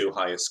had the two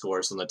highest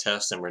scores on the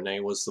test and Renee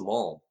was the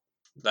mole,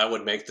 that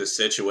would make the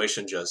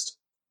situation just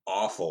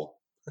awful.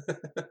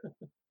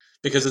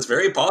 Because it's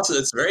very possible.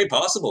 It's very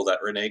possible that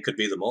Renee could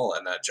be the mole,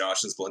 and that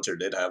Josh and Splinter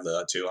did have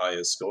the two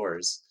highest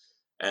scores,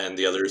 and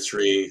the other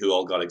three who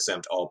all got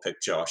exempt all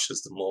picked Josh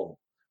as the mole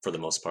for the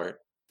most part.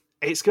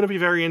 It's going to be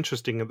very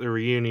interesting at the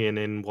reunion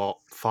in,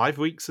 5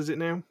 weeks, is it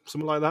now?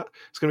 Something like that.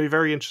 It's going to be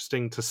very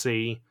interesting to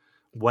see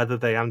whether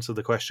they answer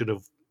the question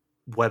of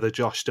whether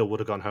Josh still would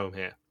have gone home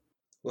here.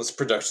 Well, this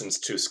production's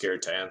too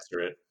scared to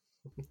answer it.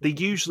 They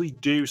usually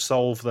do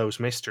solve those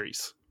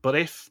mysteries, but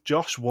if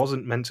Josh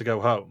wasn't meant to go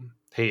home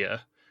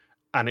here,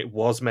 and it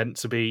was meant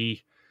to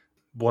be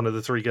one of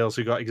the three girls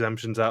who got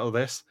exemptions out of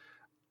this,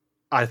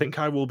 I think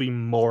I will be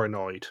more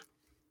annoyed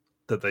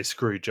that they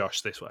screwed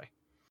Josh this way.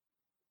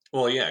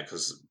 Well, yeah,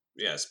 because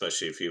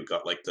especially if you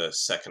got like the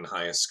second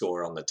highest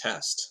score on the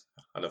test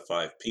out of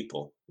 5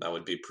 people, that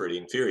would be pretty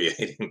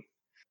infuriating.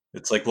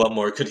 It's like, what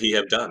more could he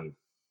have done?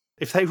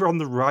 If they were on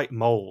the right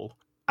mole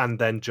and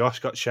then Josh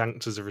got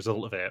shanked as a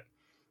result of it,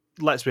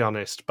 let's be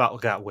honest,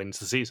 Battlecat wins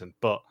the season,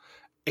 but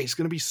it's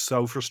going to be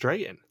so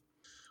frustrating.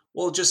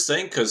 Well, just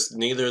think, because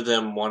neither of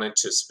them wanted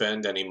to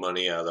spend any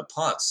money out of the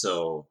pot,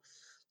 so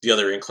the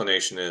other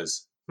inclination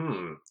is,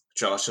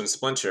 Josh and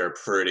Splinter are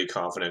pretty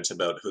confident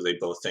about who they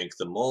both think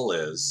the mole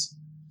is.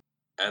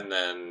 And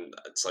then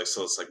it's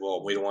like,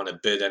 well, we don't want to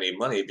bid any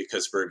money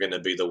because we're going to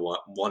be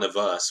one of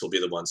us will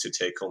be the ones who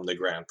take home the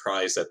grand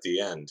prize at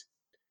the end.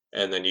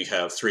 And then you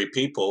have 3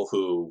 people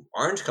who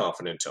aren't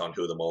confident on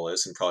who the mole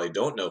is and probably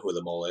don't know who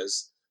the mole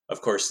is.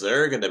 Of course,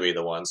 they're going to be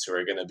the ones who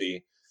are going to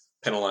be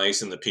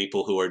penalizing the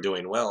people who are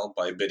doing well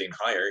by bidding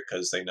higher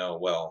because they know,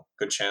 well,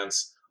 good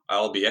chance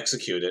I'll be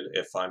executed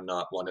if I'm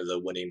not one of the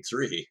winning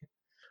 3.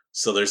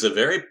 So it's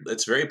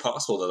very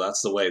possible that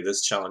that's the way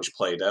this challenge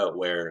played out,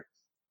 where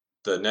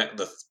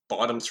the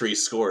bottom 3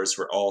 scores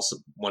were all,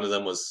 one of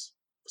them was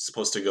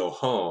supposed to go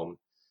home,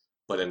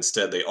 but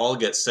instead they all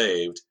get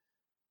saved,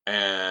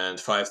 and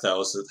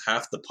 5,000,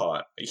 half the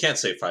pot. You can't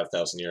say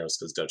 5,000 euros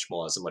because Dutch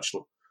Mole has a much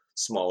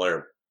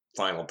smaller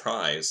final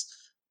prize,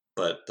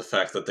 but the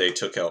fact that they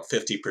took out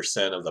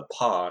 50% of the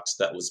pot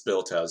that was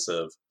built as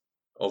of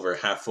over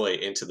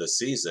halfway into the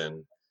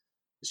season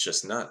is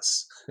just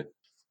nuts.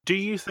 Do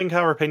you think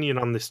our opinion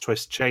on this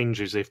twist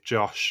changes if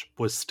Josh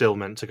was still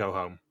meant to go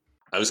home?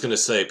 I was going to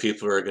say,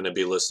 people are going to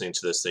be listening to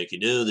this thinking,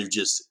 no, they're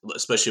just,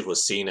 especially if it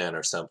was CNAN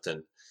or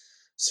something.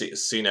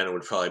 CNAN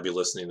would probably be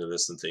listening to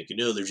this and thinking,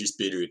 no, they're just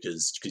bitter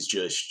because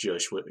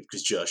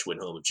Josh went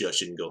home. If Josh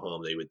didn't go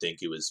home, they would think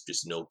it was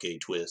just an okay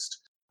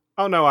twist.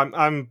 Oh no,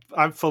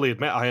 I'm fully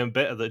admit I am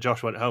bitter that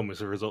Josh went home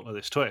as a result of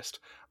this twist.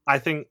 I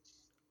think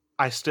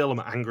I still am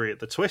angry at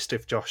the twist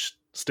if Josh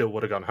still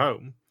would have gone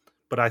home,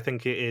 but I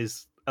think it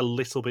is a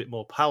little bit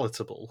more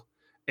palatable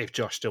if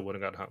Josh still would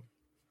have gone home.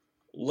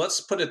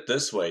 Let's put it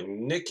this way.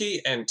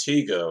 Nikki and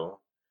Tigo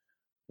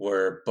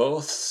were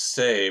both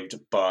saved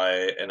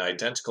by an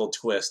identical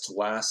twist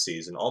last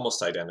season,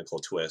 almost identical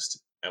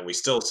twist, and we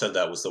still said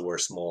that was the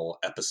worst mole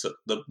episode,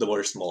 the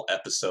worst mole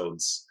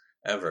episodes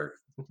ever.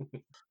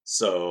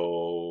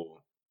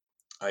 So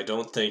I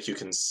don't think you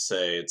can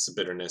say it's a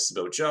bitterness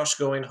about Josh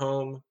going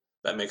home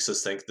that makes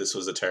us think this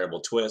was a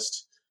terrible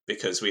twist,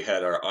 because we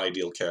had our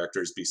ideal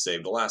characters be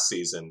saved last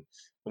season,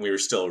 and we were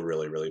still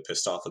really, really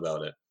pissed off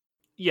about it.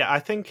 Yeah, I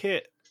think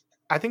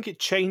it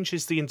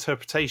changes the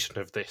interpretation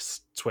of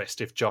this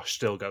twist if Josh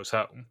still goes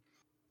home.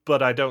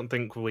 But I don't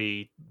think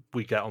we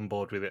get on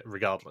board with it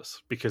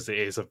regardless, because it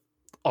is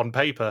on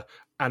paper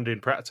and in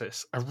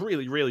practice a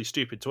really, really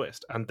stupid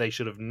twist, and they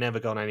should have never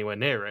gone anywhere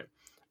near it,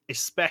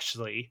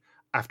 especially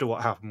after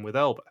what happened with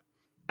Elba,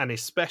 and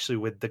especially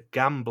with the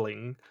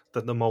gambling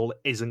that the mole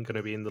isn't going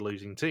to be in the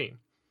losing team.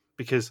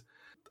 Because,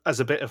 as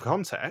a bit of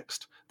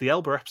context, the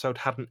Elba episode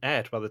hadn't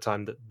aired by the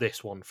time that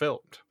this one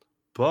filmed.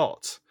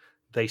 But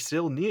they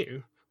still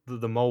knew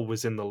that the mole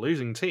was in the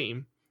losing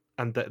team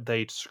and that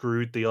they'd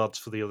screwed the odds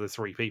for the other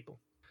 3 people.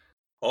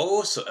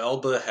 Oh, so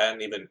Elba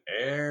hadn't even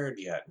aired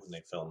yet when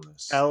they filmed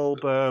this.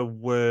 Elba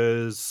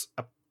was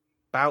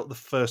about the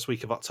first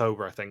week of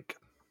October, I think,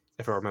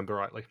 if I remember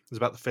rightly. It was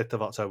about the 5th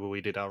of October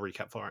we did our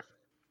recap for it.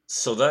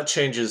 So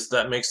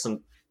that makes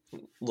them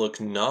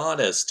look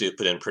not as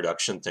stupid in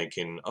production,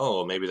 thinking,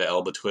 oh, maybe the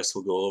Elba twist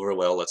will go over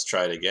well, let's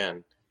try it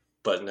again.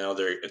 But now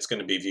it's going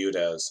to be viewed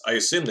as, I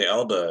assume the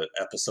Elba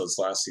episodes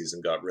last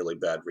season got really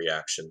bad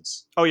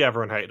reactions. Oh yeah,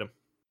 everyone hated them.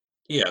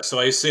 Yeah, so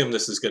I assume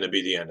this is going to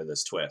be the end of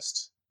this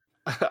twist.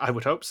 I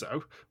would hope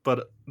so.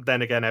 But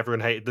then again, everyone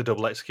hated the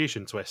double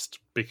execution twist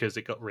because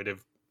it got rid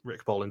of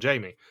Rick, Paul, and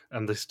Jamie.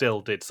 And they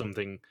still did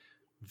something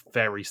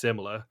very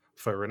similar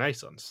for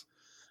Renaissance.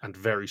 And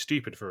very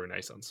stupid for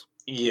Renaissance.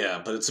 Yeah,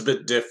 but it's a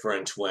bit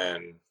different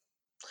when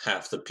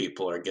half the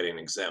people are getting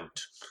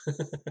exempt.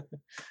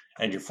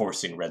 And you're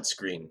forcing red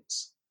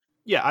screens.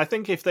 Yeah, I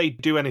think if they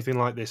do anything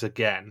like this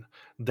again,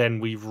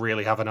 then we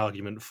really have an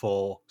argument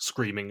for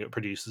screaming at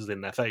producers in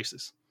their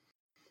faces.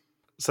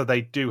 So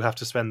they do have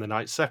to spend the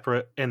night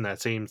separate in their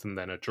teams and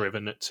then are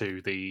driven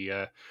to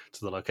the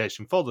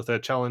location for the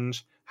third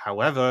challenge.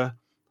 However,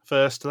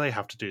 first they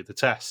have to do the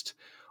test.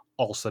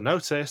 Also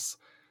notice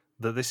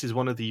that this is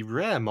one of the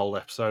rare mole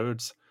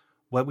episodes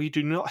where we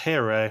do not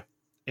hear a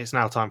 "it's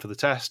now time for the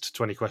test,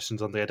 20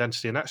 questions on the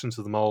identity and actions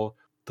of the mole,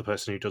 the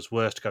person who does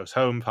worst goes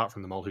home, apart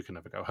from the mole who can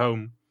never go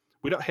home."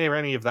 We don't hear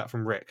any of that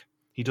from Rick.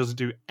 He doesn't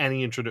do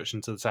any introduction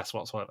to the test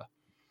whatsoever,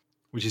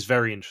 which is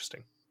very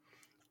interesting.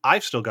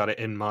 I've still got it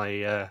in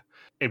my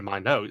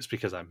notes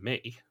because I'm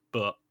me,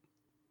 but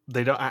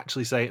they don't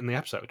actually say it in the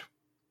episode,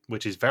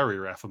 which is very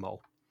rare for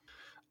Mole.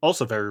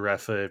 Also very rare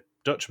for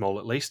Dutch Mole,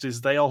 at least,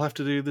 is they all have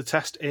to do the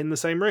test in the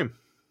same room,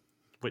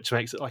 which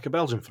makes it like a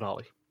Belgian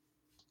finale.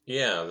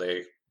 Yeah,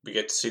 we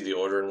get to see the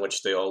order in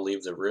which they all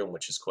leave the room,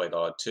 which is quite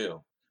odd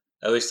too.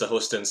 At least the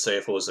host didn't say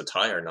if it was a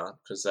tie or not,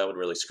 because that would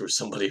really screw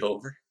somebody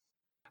over.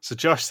 So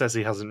Josh says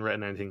he hasn't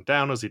written anything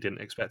down as he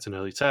didn't expect an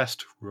early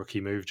test. Rookie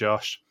move,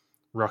 Josh.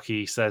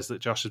 Rocky says that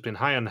Josh has been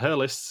high on her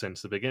list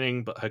since the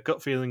beginning, but her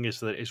gut feeling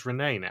is that it's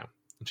Renee now,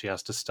 and she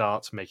has to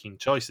start making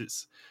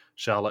choices.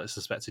 Charlotte has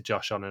suspected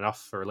Josh on and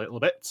off for a little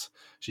bit.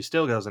 She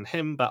still goes on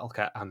him,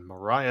 Battlecat, and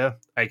Mariah,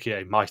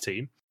 aka my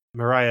team.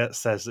 Mariah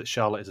says that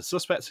Charlotte is a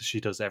suspect as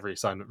she does every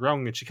assignment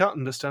wrong, and she can't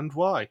understand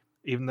why,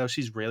 even though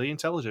she's really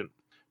intelligent.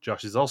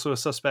 Josh is also a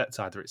suspect,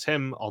 either it's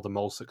him or the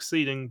mole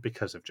succeeding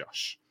because of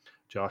Josh.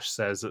 Josh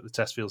says that the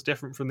test feels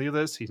different from the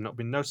others. He's not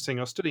been noticing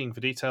or studying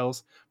for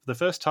details. For the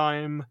first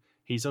time,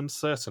 he's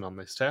uncertain on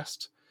this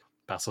test.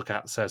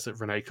 Battlecat says that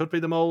Renee could be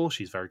the mole.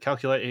 She's very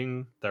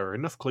calculating. There are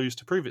enough clues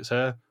to prove it's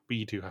her, but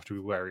you do have to be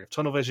wary of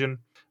tunnel vision.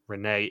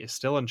 Renee is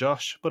still on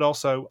Josh, but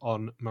also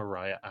on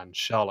Mariah and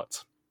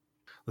Charlotte.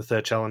 The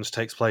third challenge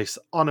takes place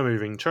on a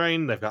moving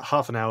train. They've got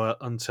half an hour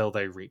until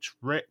they reach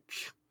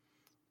Rick.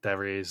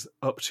 There is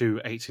up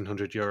to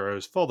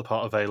 €1,800 for the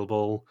pot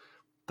available.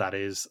 That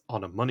is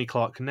on a money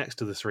clock next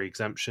to the 3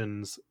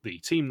 exemptions. The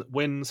team that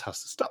wins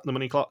has to stop the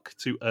money clock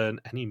to earn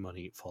any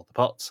money for the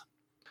pot.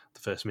 The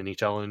first mini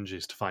challenge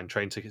is to find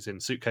train tickets in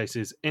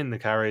suitcases in the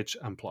carriage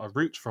and plot a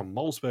route from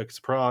Molsberg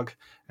to Prague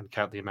and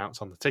count the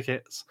amounts on the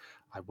tickets.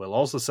 I will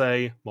also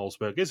say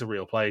Molsberg is a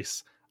real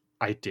place.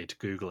 I did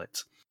Google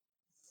it.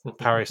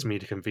 Paris,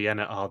 Munich, and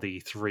Vienna are the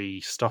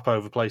 3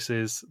 stopover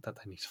places that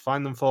they need to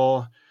find them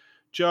for.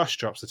 Josh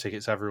drops the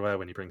tickets everywhere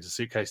when he brings the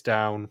suitcase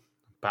down.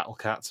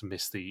 Battlecats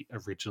missed the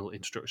original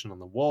instruction on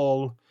the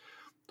wall.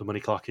 The money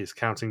clock is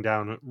counting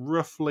down at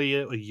roughly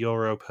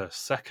 €1 per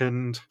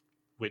second,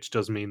 which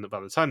does mean that by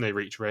the time they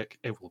reach Rick,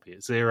 it will be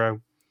at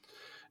 0.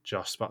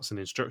 Josh spots an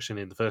instruction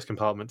in the first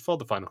compartment for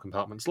the final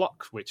compartment's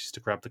lock, which is to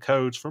grab the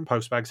codes from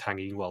postbags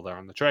hanging while they're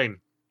on the train.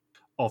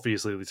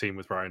 Obviously, the team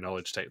with prior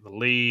knowledge take the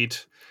lead.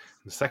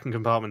 In the second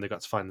compartment, they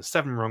got to find the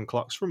 7 wrong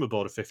clocks from a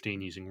board of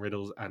 15 using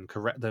riddles and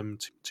correct them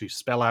to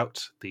spell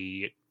out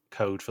the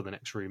code for the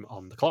next room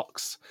on the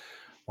clocks.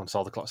 Once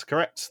all the clocks are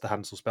correct, the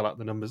hands will spell out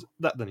the numbers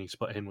that they need to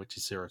put in, which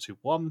is 0 to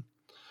 1.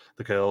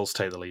 The girls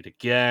take the lead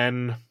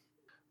again.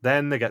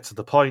 Then they get to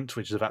the point,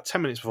 which is about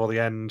 10 minutes before the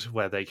end,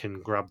 where they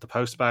can grab the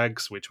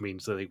postbags, which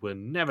means that they were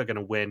never going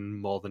to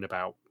win more than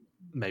about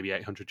maybe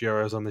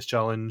 €800 on this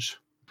challenge.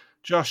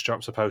 Josh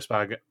drops a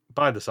postbag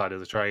by the side of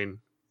the train.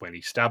 When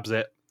he stabs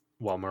it,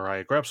 while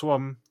Mariah grabs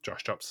one,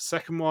 Josh drops the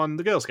second one.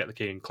 The girls get the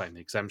key and claim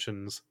the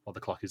exemptions, while the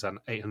clock is at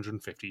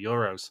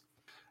 €850.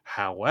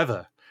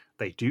 However,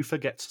 they do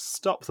forget to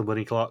stop the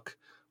money clock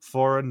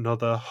for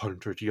another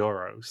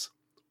 €100,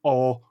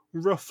 or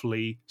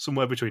roughly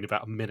somewhere between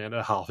about 1.5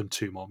 minutes and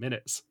 2 more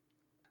minutes.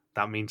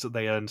 That means that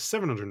they earned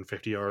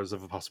 €750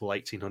 of a possible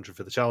 1,800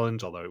 for the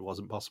challenge, although it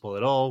wasn't possible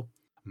at all,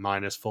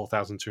 minus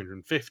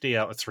 4,250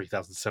 out of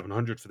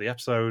 3,700 for the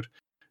episode,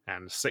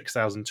 and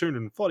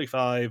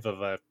 6,245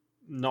 of a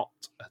not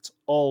at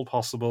all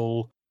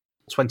possible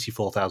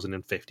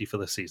 24,050 for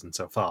the season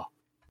so far.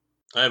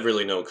 I have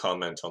really no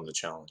comment on the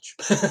challenge.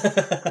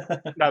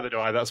 Neither do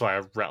I. That's why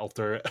I rattled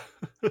through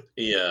it.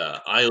 Yeah,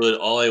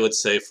 all I would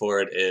say for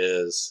it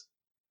is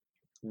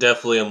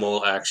definitely a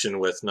mole action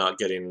with not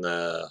getting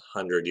the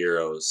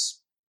 €100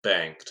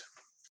 banked.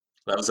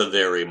 That was a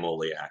very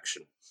mole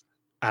action.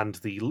 And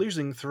the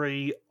losing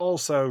 3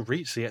 also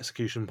reached the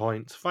execution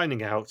point,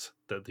 finding out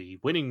that the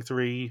winning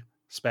 3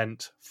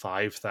 spent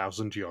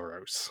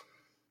 €5,000.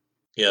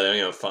 Yeah, they don't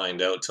even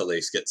find out till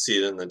they get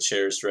seated in the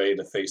chairs ready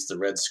to face the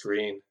red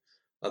screen.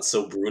 That's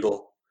so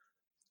brutal.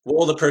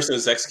 Well, the person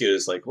who's executed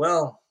is like,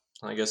 well,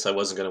 I guess I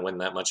wasn't going to win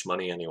that much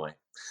money anyway.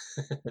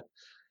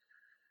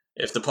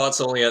 If the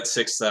pot's only at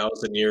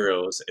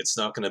 €6,000, it's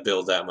not going to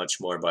build that much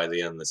more by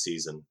the end of the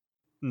season.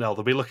 No,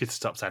 they'll be lucky to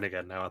top 10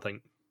 again now, I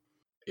think.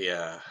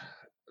 Yeah.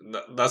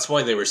 That's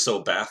why they were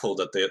so baffled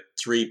that the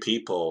 3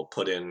 people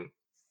put in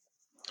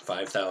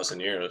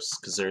 €5,000,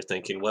 because they're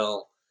thinking,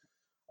 well,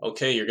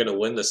 okay, you're going to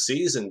win the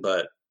season,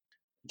 but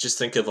just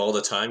think of all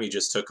the time you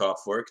just took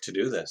off work to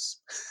do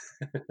this.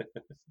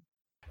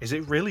 Is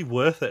it really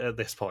worth it at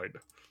this point?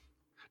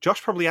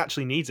 Josh probably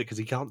actually needs it because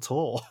he can't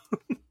tour.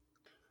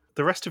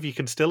 The rest of you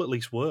can still at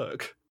least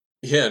work.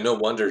 Yeah, no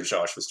wonder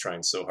Josh was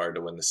trying so hard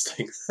to win this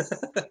thing.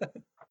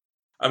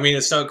 I mean,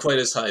 it's not quite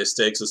as high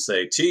stakes as,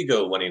 say,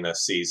 Tigo winning a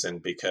season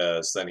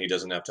because then he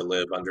doesn't have to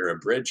live under a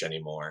bridge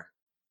anymore.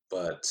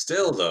 But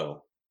still,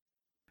 though,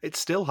 It's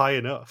still high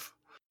enough.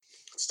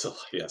 still,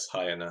 yes,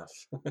 high enough.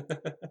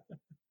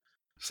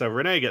 So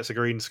Renee gets a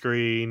green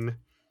screen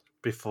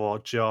before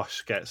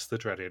Josh gets the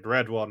dreaded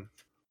red one.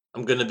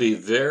 I'm going to be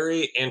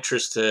very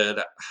interested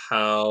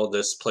how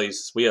this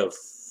plays. We have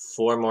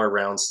 4 more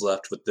rounds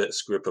left with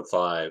this group of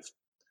 5.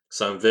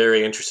 So I'm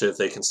very interested if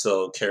they can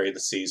still carry the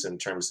season in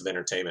terms of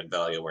entertainment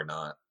value or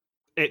not.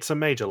 It's a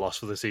major loss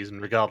for the season,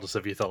 regardless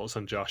of your thoughts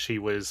on Josh. He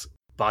was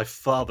by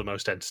far the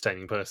most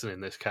entertaining person in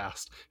this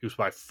cast. He was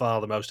by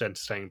far the most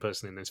entertaining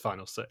person in this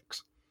final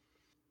 6.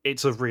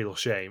 It's a real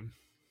shame.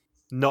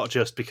 Not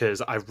just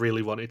because I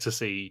really wanted to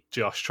see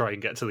Josh try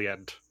and get to the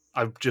end.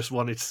 I just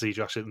wanted to see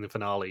Josh in the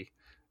finale,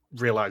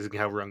 realizing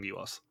how wrong he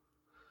was.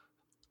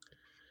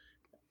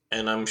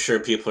 And I'm sure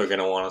people are going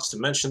to want us to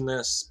mention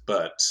this,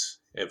 but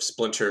if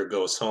Splinter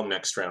goes home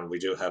next round, we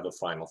do have a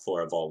Final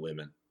 4 of all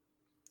women.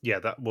 Yeah,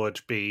 that would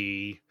it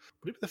be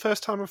the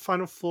first time a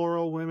Final 4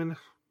 all women?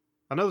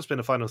 I know there's been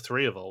a Final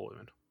 3 of all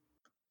women.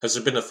 Has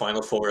there been a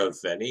Final 4 of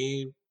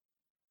any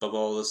of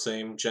all the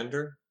same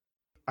gender?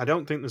 I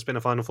don't think there's been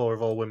a Final 4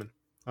 of all women.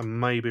 I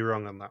may be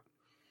wrong on that.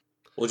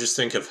 Well, just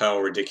think of how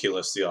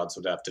ridiculous the odds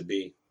would have to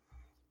be.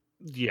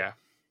 Yeah.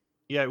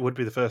 Yeah, it would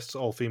be the first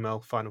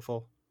all-female Final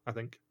 4, I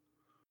think.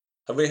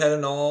 Have we had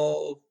an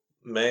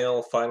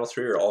all-male Final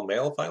 3 or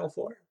all-male Final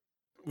 4?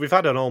 We've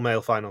had an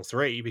all-male Final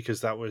 3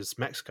 because that was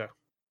Mexico.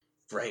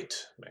 Right,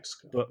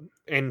 Mexico. But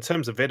in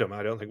terms of Vidum,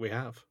 I don't think we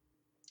have.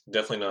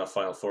 Definitely not a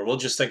Final 4. We'll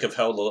just think of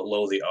how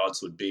low the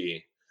odds would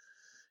be.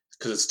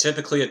 Because it's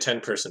typically a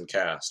 10-person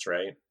cast,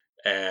 right?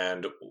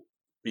 And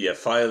we have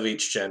 5 of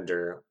each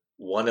gender.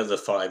 One of the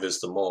 5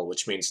 is the mole,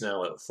 which means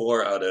now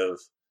 4 out of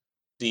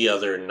the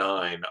other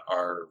 9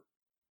 are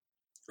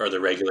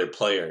the regular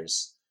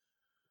players.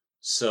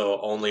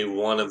 So only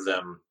one of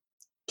them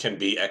can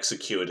be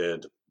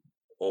executed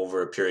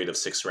over a period of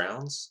 6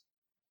 rounds.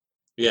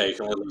 Yeah, you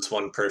can only lose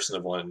one person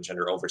of one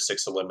gender over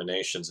 6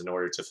 eliminations in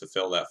order to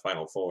fulfill that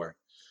Final 4.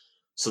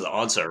 So the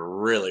odds are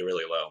really,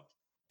 really low.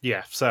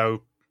 Yeah,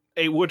 so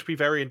it would be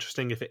very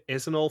interesting if it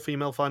is an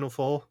all-female Final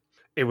 4.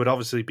 It would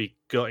obviously be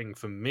gutting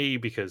for me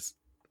because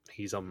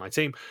he's on my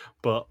team.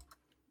 But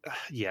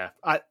yeah,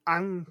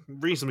 I'm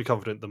reasonably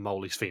confident the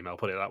Moley's female,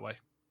 put it that way.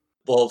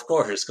 Well, of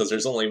course, because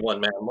there's only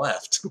one man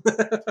left.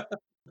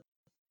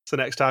 So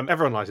next time,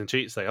 everyone lies and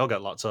cheats, they all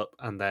get locked up,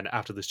 and then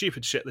after the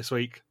stupid shit this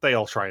week, they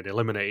all try and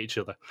eliminate each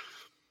other.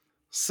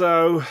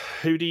 So,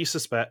 who do you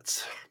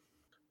suspect?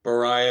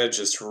 Mariah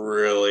just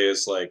really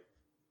is like,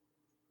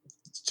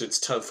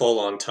 it's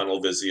full-on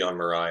tunnel vision on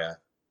Mariah.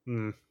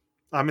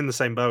 I'm in the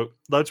same boat.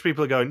 Loads of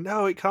people are going,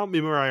 no, it can't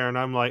be Mariah, and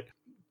I'm like,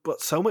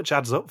 but so much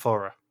adds up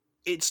for her.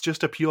 It's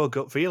just a pure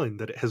gut feeling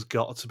that it has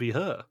got to be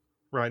her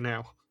right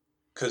now.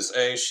 Because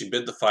A, she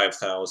bid the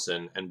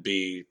 5,000, and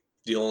B,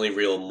 the only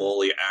real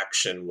Molly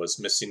action was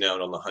missing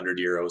out on the 100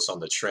 euros on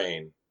the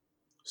train.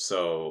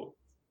 So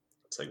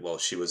it's like, well,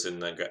 she was in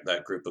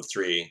that group of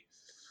 3.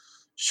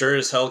 Sure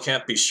as hell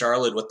can't be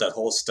Charlotte with that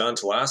whole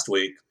stunt last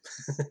week.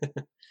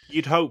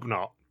 You'd hope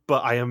not,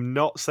 but I am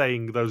not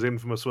saying those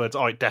infamous words,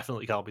 oh, it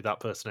definitely can't be that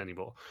person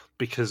anymore,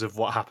 because of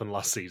what happened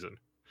last season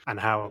and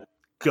how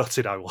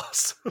gutted I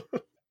was.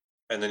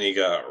 And then you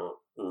got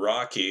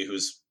Rocky,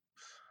 who's...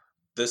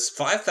 This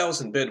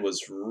 5,000 bid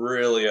was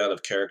really out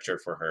of character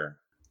for her.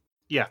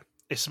 Yeah,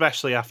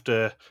 especially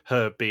after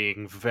her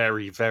being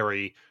very,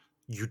 very,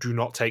 you do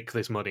not take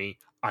this money,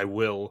 I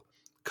will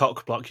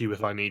cock block you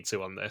if I need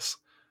to on this.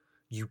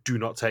 You do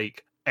not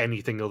take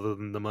anything other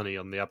than the money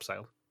on the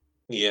upsale.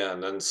 Yeah,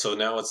 and then so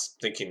now it's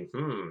thinking, I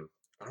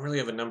don't really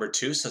have a number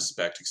 2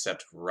 suspect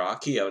except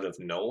Rocky out of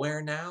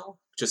nowhere now?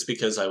 Just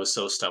because I was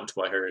so stumped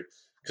by her,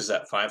 because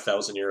that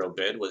 5,000 euro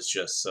bid was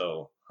just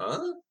so,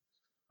 huh?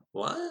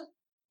 What?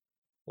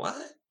 What?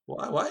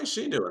 Why is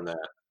she doing that?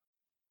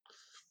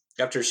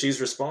 After she's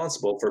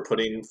responsible for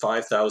putting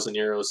 5,000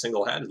 euros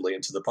single-handedly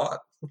into the pot.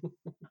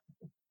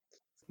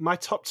 My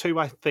top 2,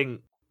 I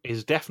think,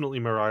 is definitely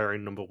Mariah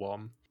in number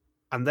 1.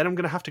 And then I'm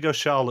going to have to go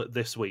Charlotte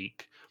this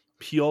week,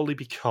 purely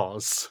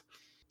because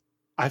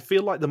I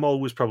feel like the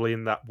mole was probably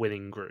in that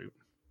winning group.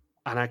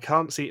 And I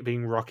can't see it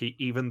being Rocky,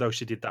 even though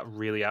she did that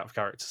really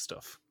out-of-character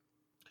stuff.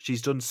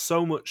 She's done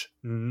so much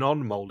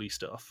non-moley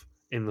stuff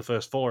in the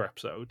first 4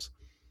 episodes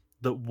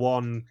that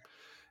one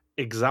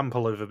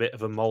example of a bit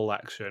of a mole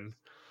action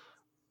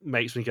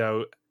makes me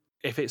go,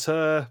 if it's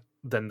her,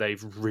 then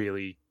they've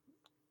really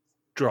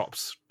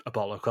dropped a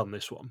bollock on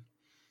this one.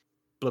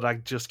 But I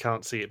just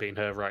can't see it being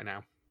her right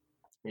now.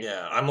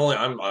 Yeah,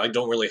 I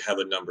don't really have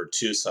a number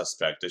 2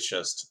 suspect. It's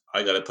just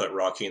I got to put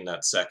Rocky in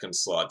that second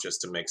slot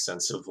just to make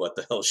sense of what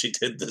the hell she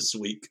did this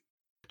week.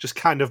 Just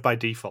kind of by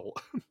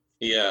default.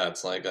 Yeah,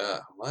 it's like,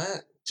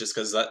 what? Just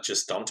because that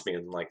just stumped me.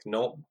 And like,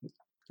 nope.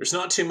 There's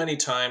not too many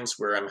times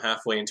where I'm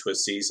halfway into a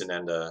season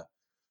and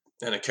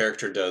a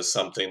character does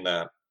something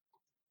that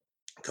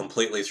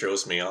completely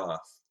throws me off.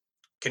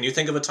 Can you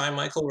think of a time,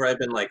 Michael, where I've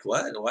been like,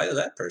 what? Why did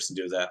that person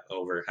do that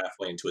over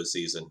halfway into a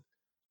season?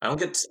 I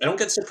don't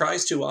get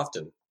surprised too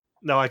often.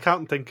 No, I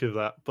can't think of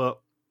that, but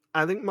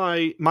I think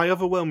my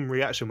overwhelming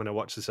reaction when I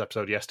watched this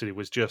episode yesterday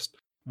was just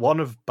one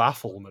of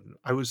bafflement.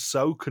 I was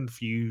so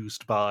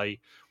confused by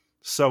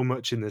so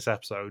much in this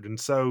episode and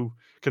so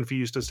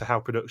confused as to how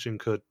production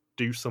could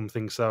do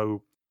something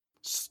so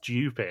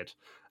stupid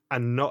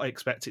and not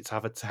expect it to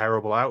have a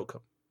terrible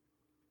outcome.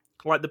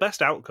 Like, the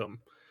best outcome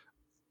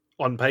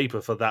on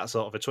paper for that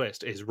sort of a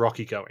twist is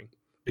Rocky going,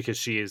 because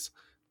she is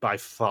by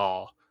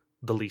far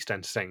the least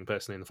entertaining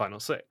person in the final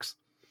six.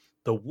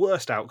 The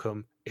worst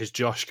outcome is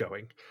Josh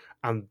going,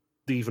 and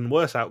the even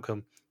worse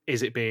outcome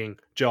is it being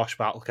Josh,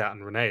 Battlecat,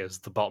 and Renee as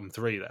the bottom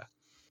three there.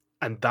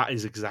 And that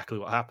is exactly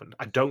what happened.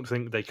 I don't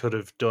think they could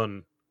have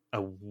done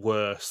a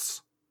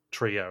worse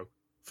trio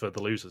for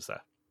the losers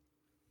there.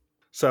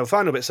 So,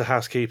 final bits of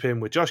housekeeping.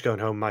 With Josh going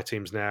home, my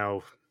team's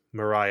now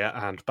Mariah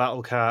and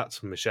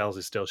Battlecat. Michelle's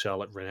is still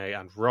Charlotte, Renee,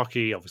 and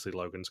Rocky. Obviously,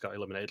 Logan's got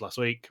eliminated last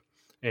week.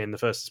 In the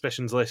first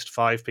suspicions list,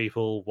 5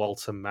 people,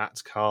 Walter,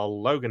 Matt,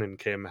 Carl, Logan, and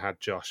Kim had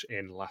Josh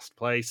in last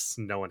place.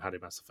 No one had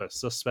him as the first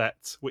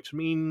suspect, which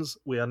means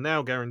we are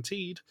now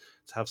guaranteed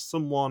to have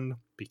someone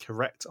be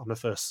correct on the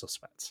first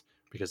suspect,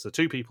 because the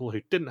 2 people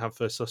who didn't have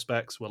first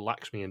suspects were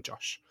Lakshmi and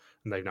Josh,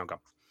 and they've now gone.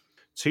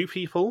 2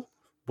 people,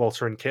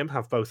 Walter and Kim,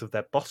 have both of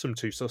their bottom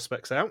 2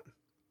 suspects out.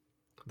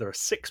 There are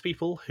 6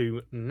 people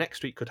who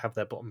next week could have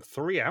their bottom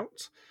 3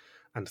 out,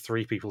 and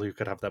 3 people who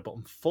could have their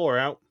bottom 4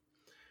 out.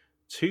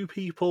 2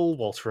 people,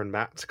 Walter and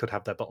Matt, could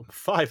have their bottom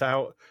 5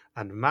 out,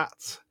 and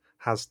Matt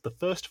has the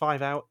first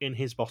 5 out in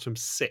his bottom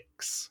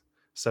 6.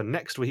 So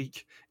next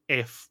week,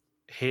 if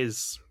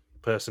his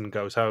person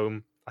goes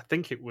home, I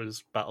think it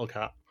was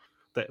Battlecat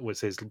that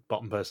was his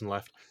bottom person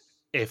left.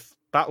 If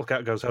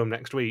Battlecat goes home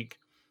next week,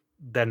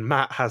 then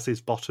Matt has his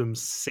bottom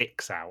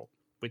 6 out,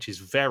 which is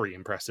very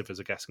impressive as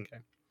a guessing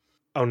game.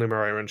 Only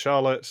Mariah and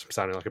Charlotte,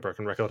 sounding like a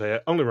broken record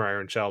here, only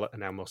Mariah and Charlotte are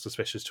now more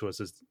suspicious to us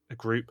as a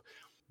group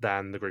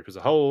than the group as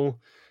a whole.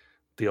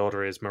 The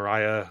order is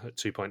Mariah at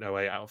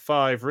 2.08 out of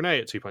 5,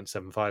 Renee at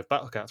 2.75,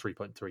 Battlecat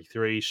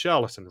 3.33,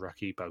 Charlotte and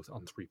Rocky both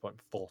on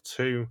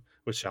 3.42,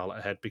 with Charlotte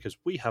ahead because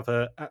we have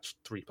her at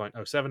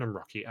 3.07 and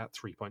Rocky at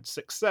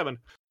 3.67.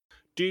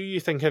 Do you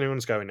think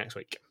anyone's going next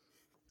week?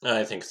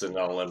 I think it's a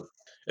non-elim.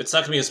 It's not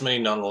going to be as many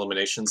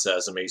non-eliminations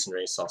as Amazing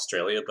Race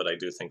Australia, but I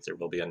do think there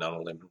will be a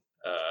non-elim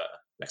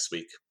next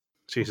week.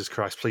 Jesus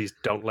Christ, please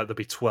don't let there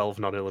be 12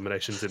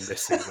 non-eliminations in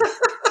this season.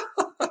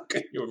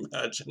 Can you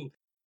imagine?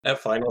 At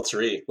Final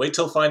 3. Wait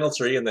till Final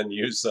 3 and then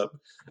use up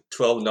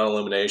 12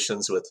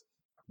 non-eliminations with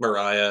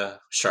Mariah,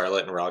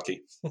 Charlotte, and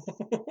Rocky.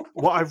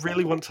 What I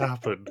really want to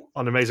happen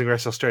on Amazing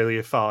Race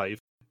Australia 5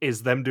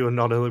 is them do a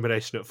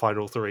non-elimination at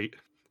Final 3.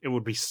 It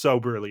would be so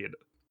brilliant.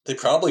 They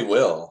probably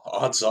will.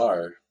 Odds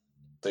are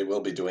they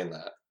will be doing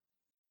that.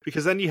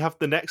 Because then you have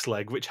the next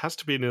leg, which has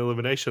to be an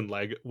elimination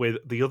leg, with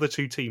the other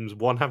 2 teams,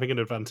 one having an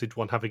advantage,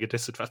 one having a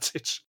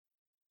disadvantage.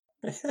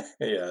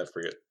 Yeah, I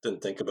forget.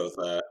 Didn't think about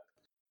that.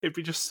 It'd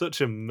be just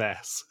such a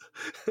mess.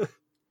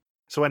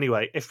 So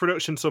anyway, if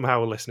production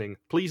somehow are listening,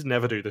 please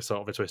never do this sort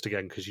of a twist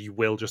again, because you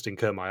will just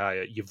incur my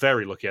ire. You're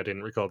very lucky I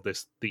didn't record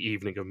this the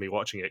evening of me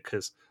watching it,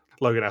 because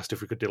Logan asked if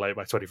we could delay it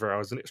by 24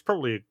 hours, and it's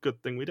probably a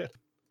good thing we did.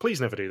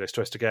 Please never do this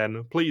twist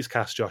again. Please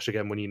cast Josh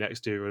again when you next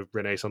do a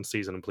Renaissance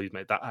season, and please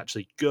make that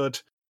actually good.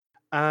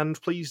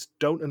 And please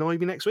don't annoy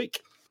me next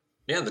week.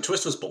 Yeah, the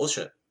twist was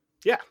bullshit.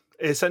 Yeah,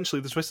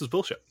 essentially the twist is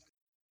bullshit.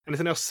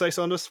 Anything else to say,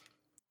 Saunders?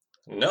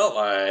 No,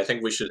 I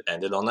think we should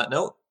end it on that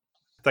note.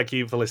 Thank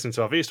you for listening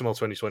to our View Small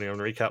 2020 on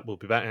recap. We'll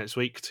be back next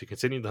week to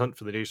continue the hunt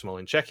for the new Small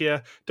in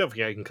Czechia. Don't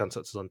forget you can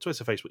contact us on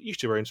Twitter, Facebook,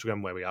 YouTube, or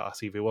Instagram, where we are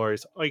RTV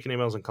Warriors, or you can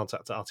email us on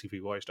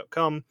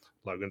contact@rtvwarriors.com.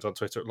 Logan's on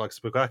Twitter at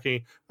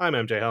LuxBukaki. I'm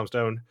MJ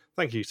Harmstone.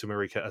 Thank you to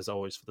Marika, as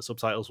always, for the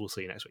subtitles. We'll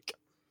see you next week.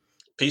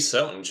 Peace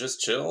out and just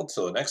chill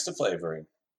till the next flavoring.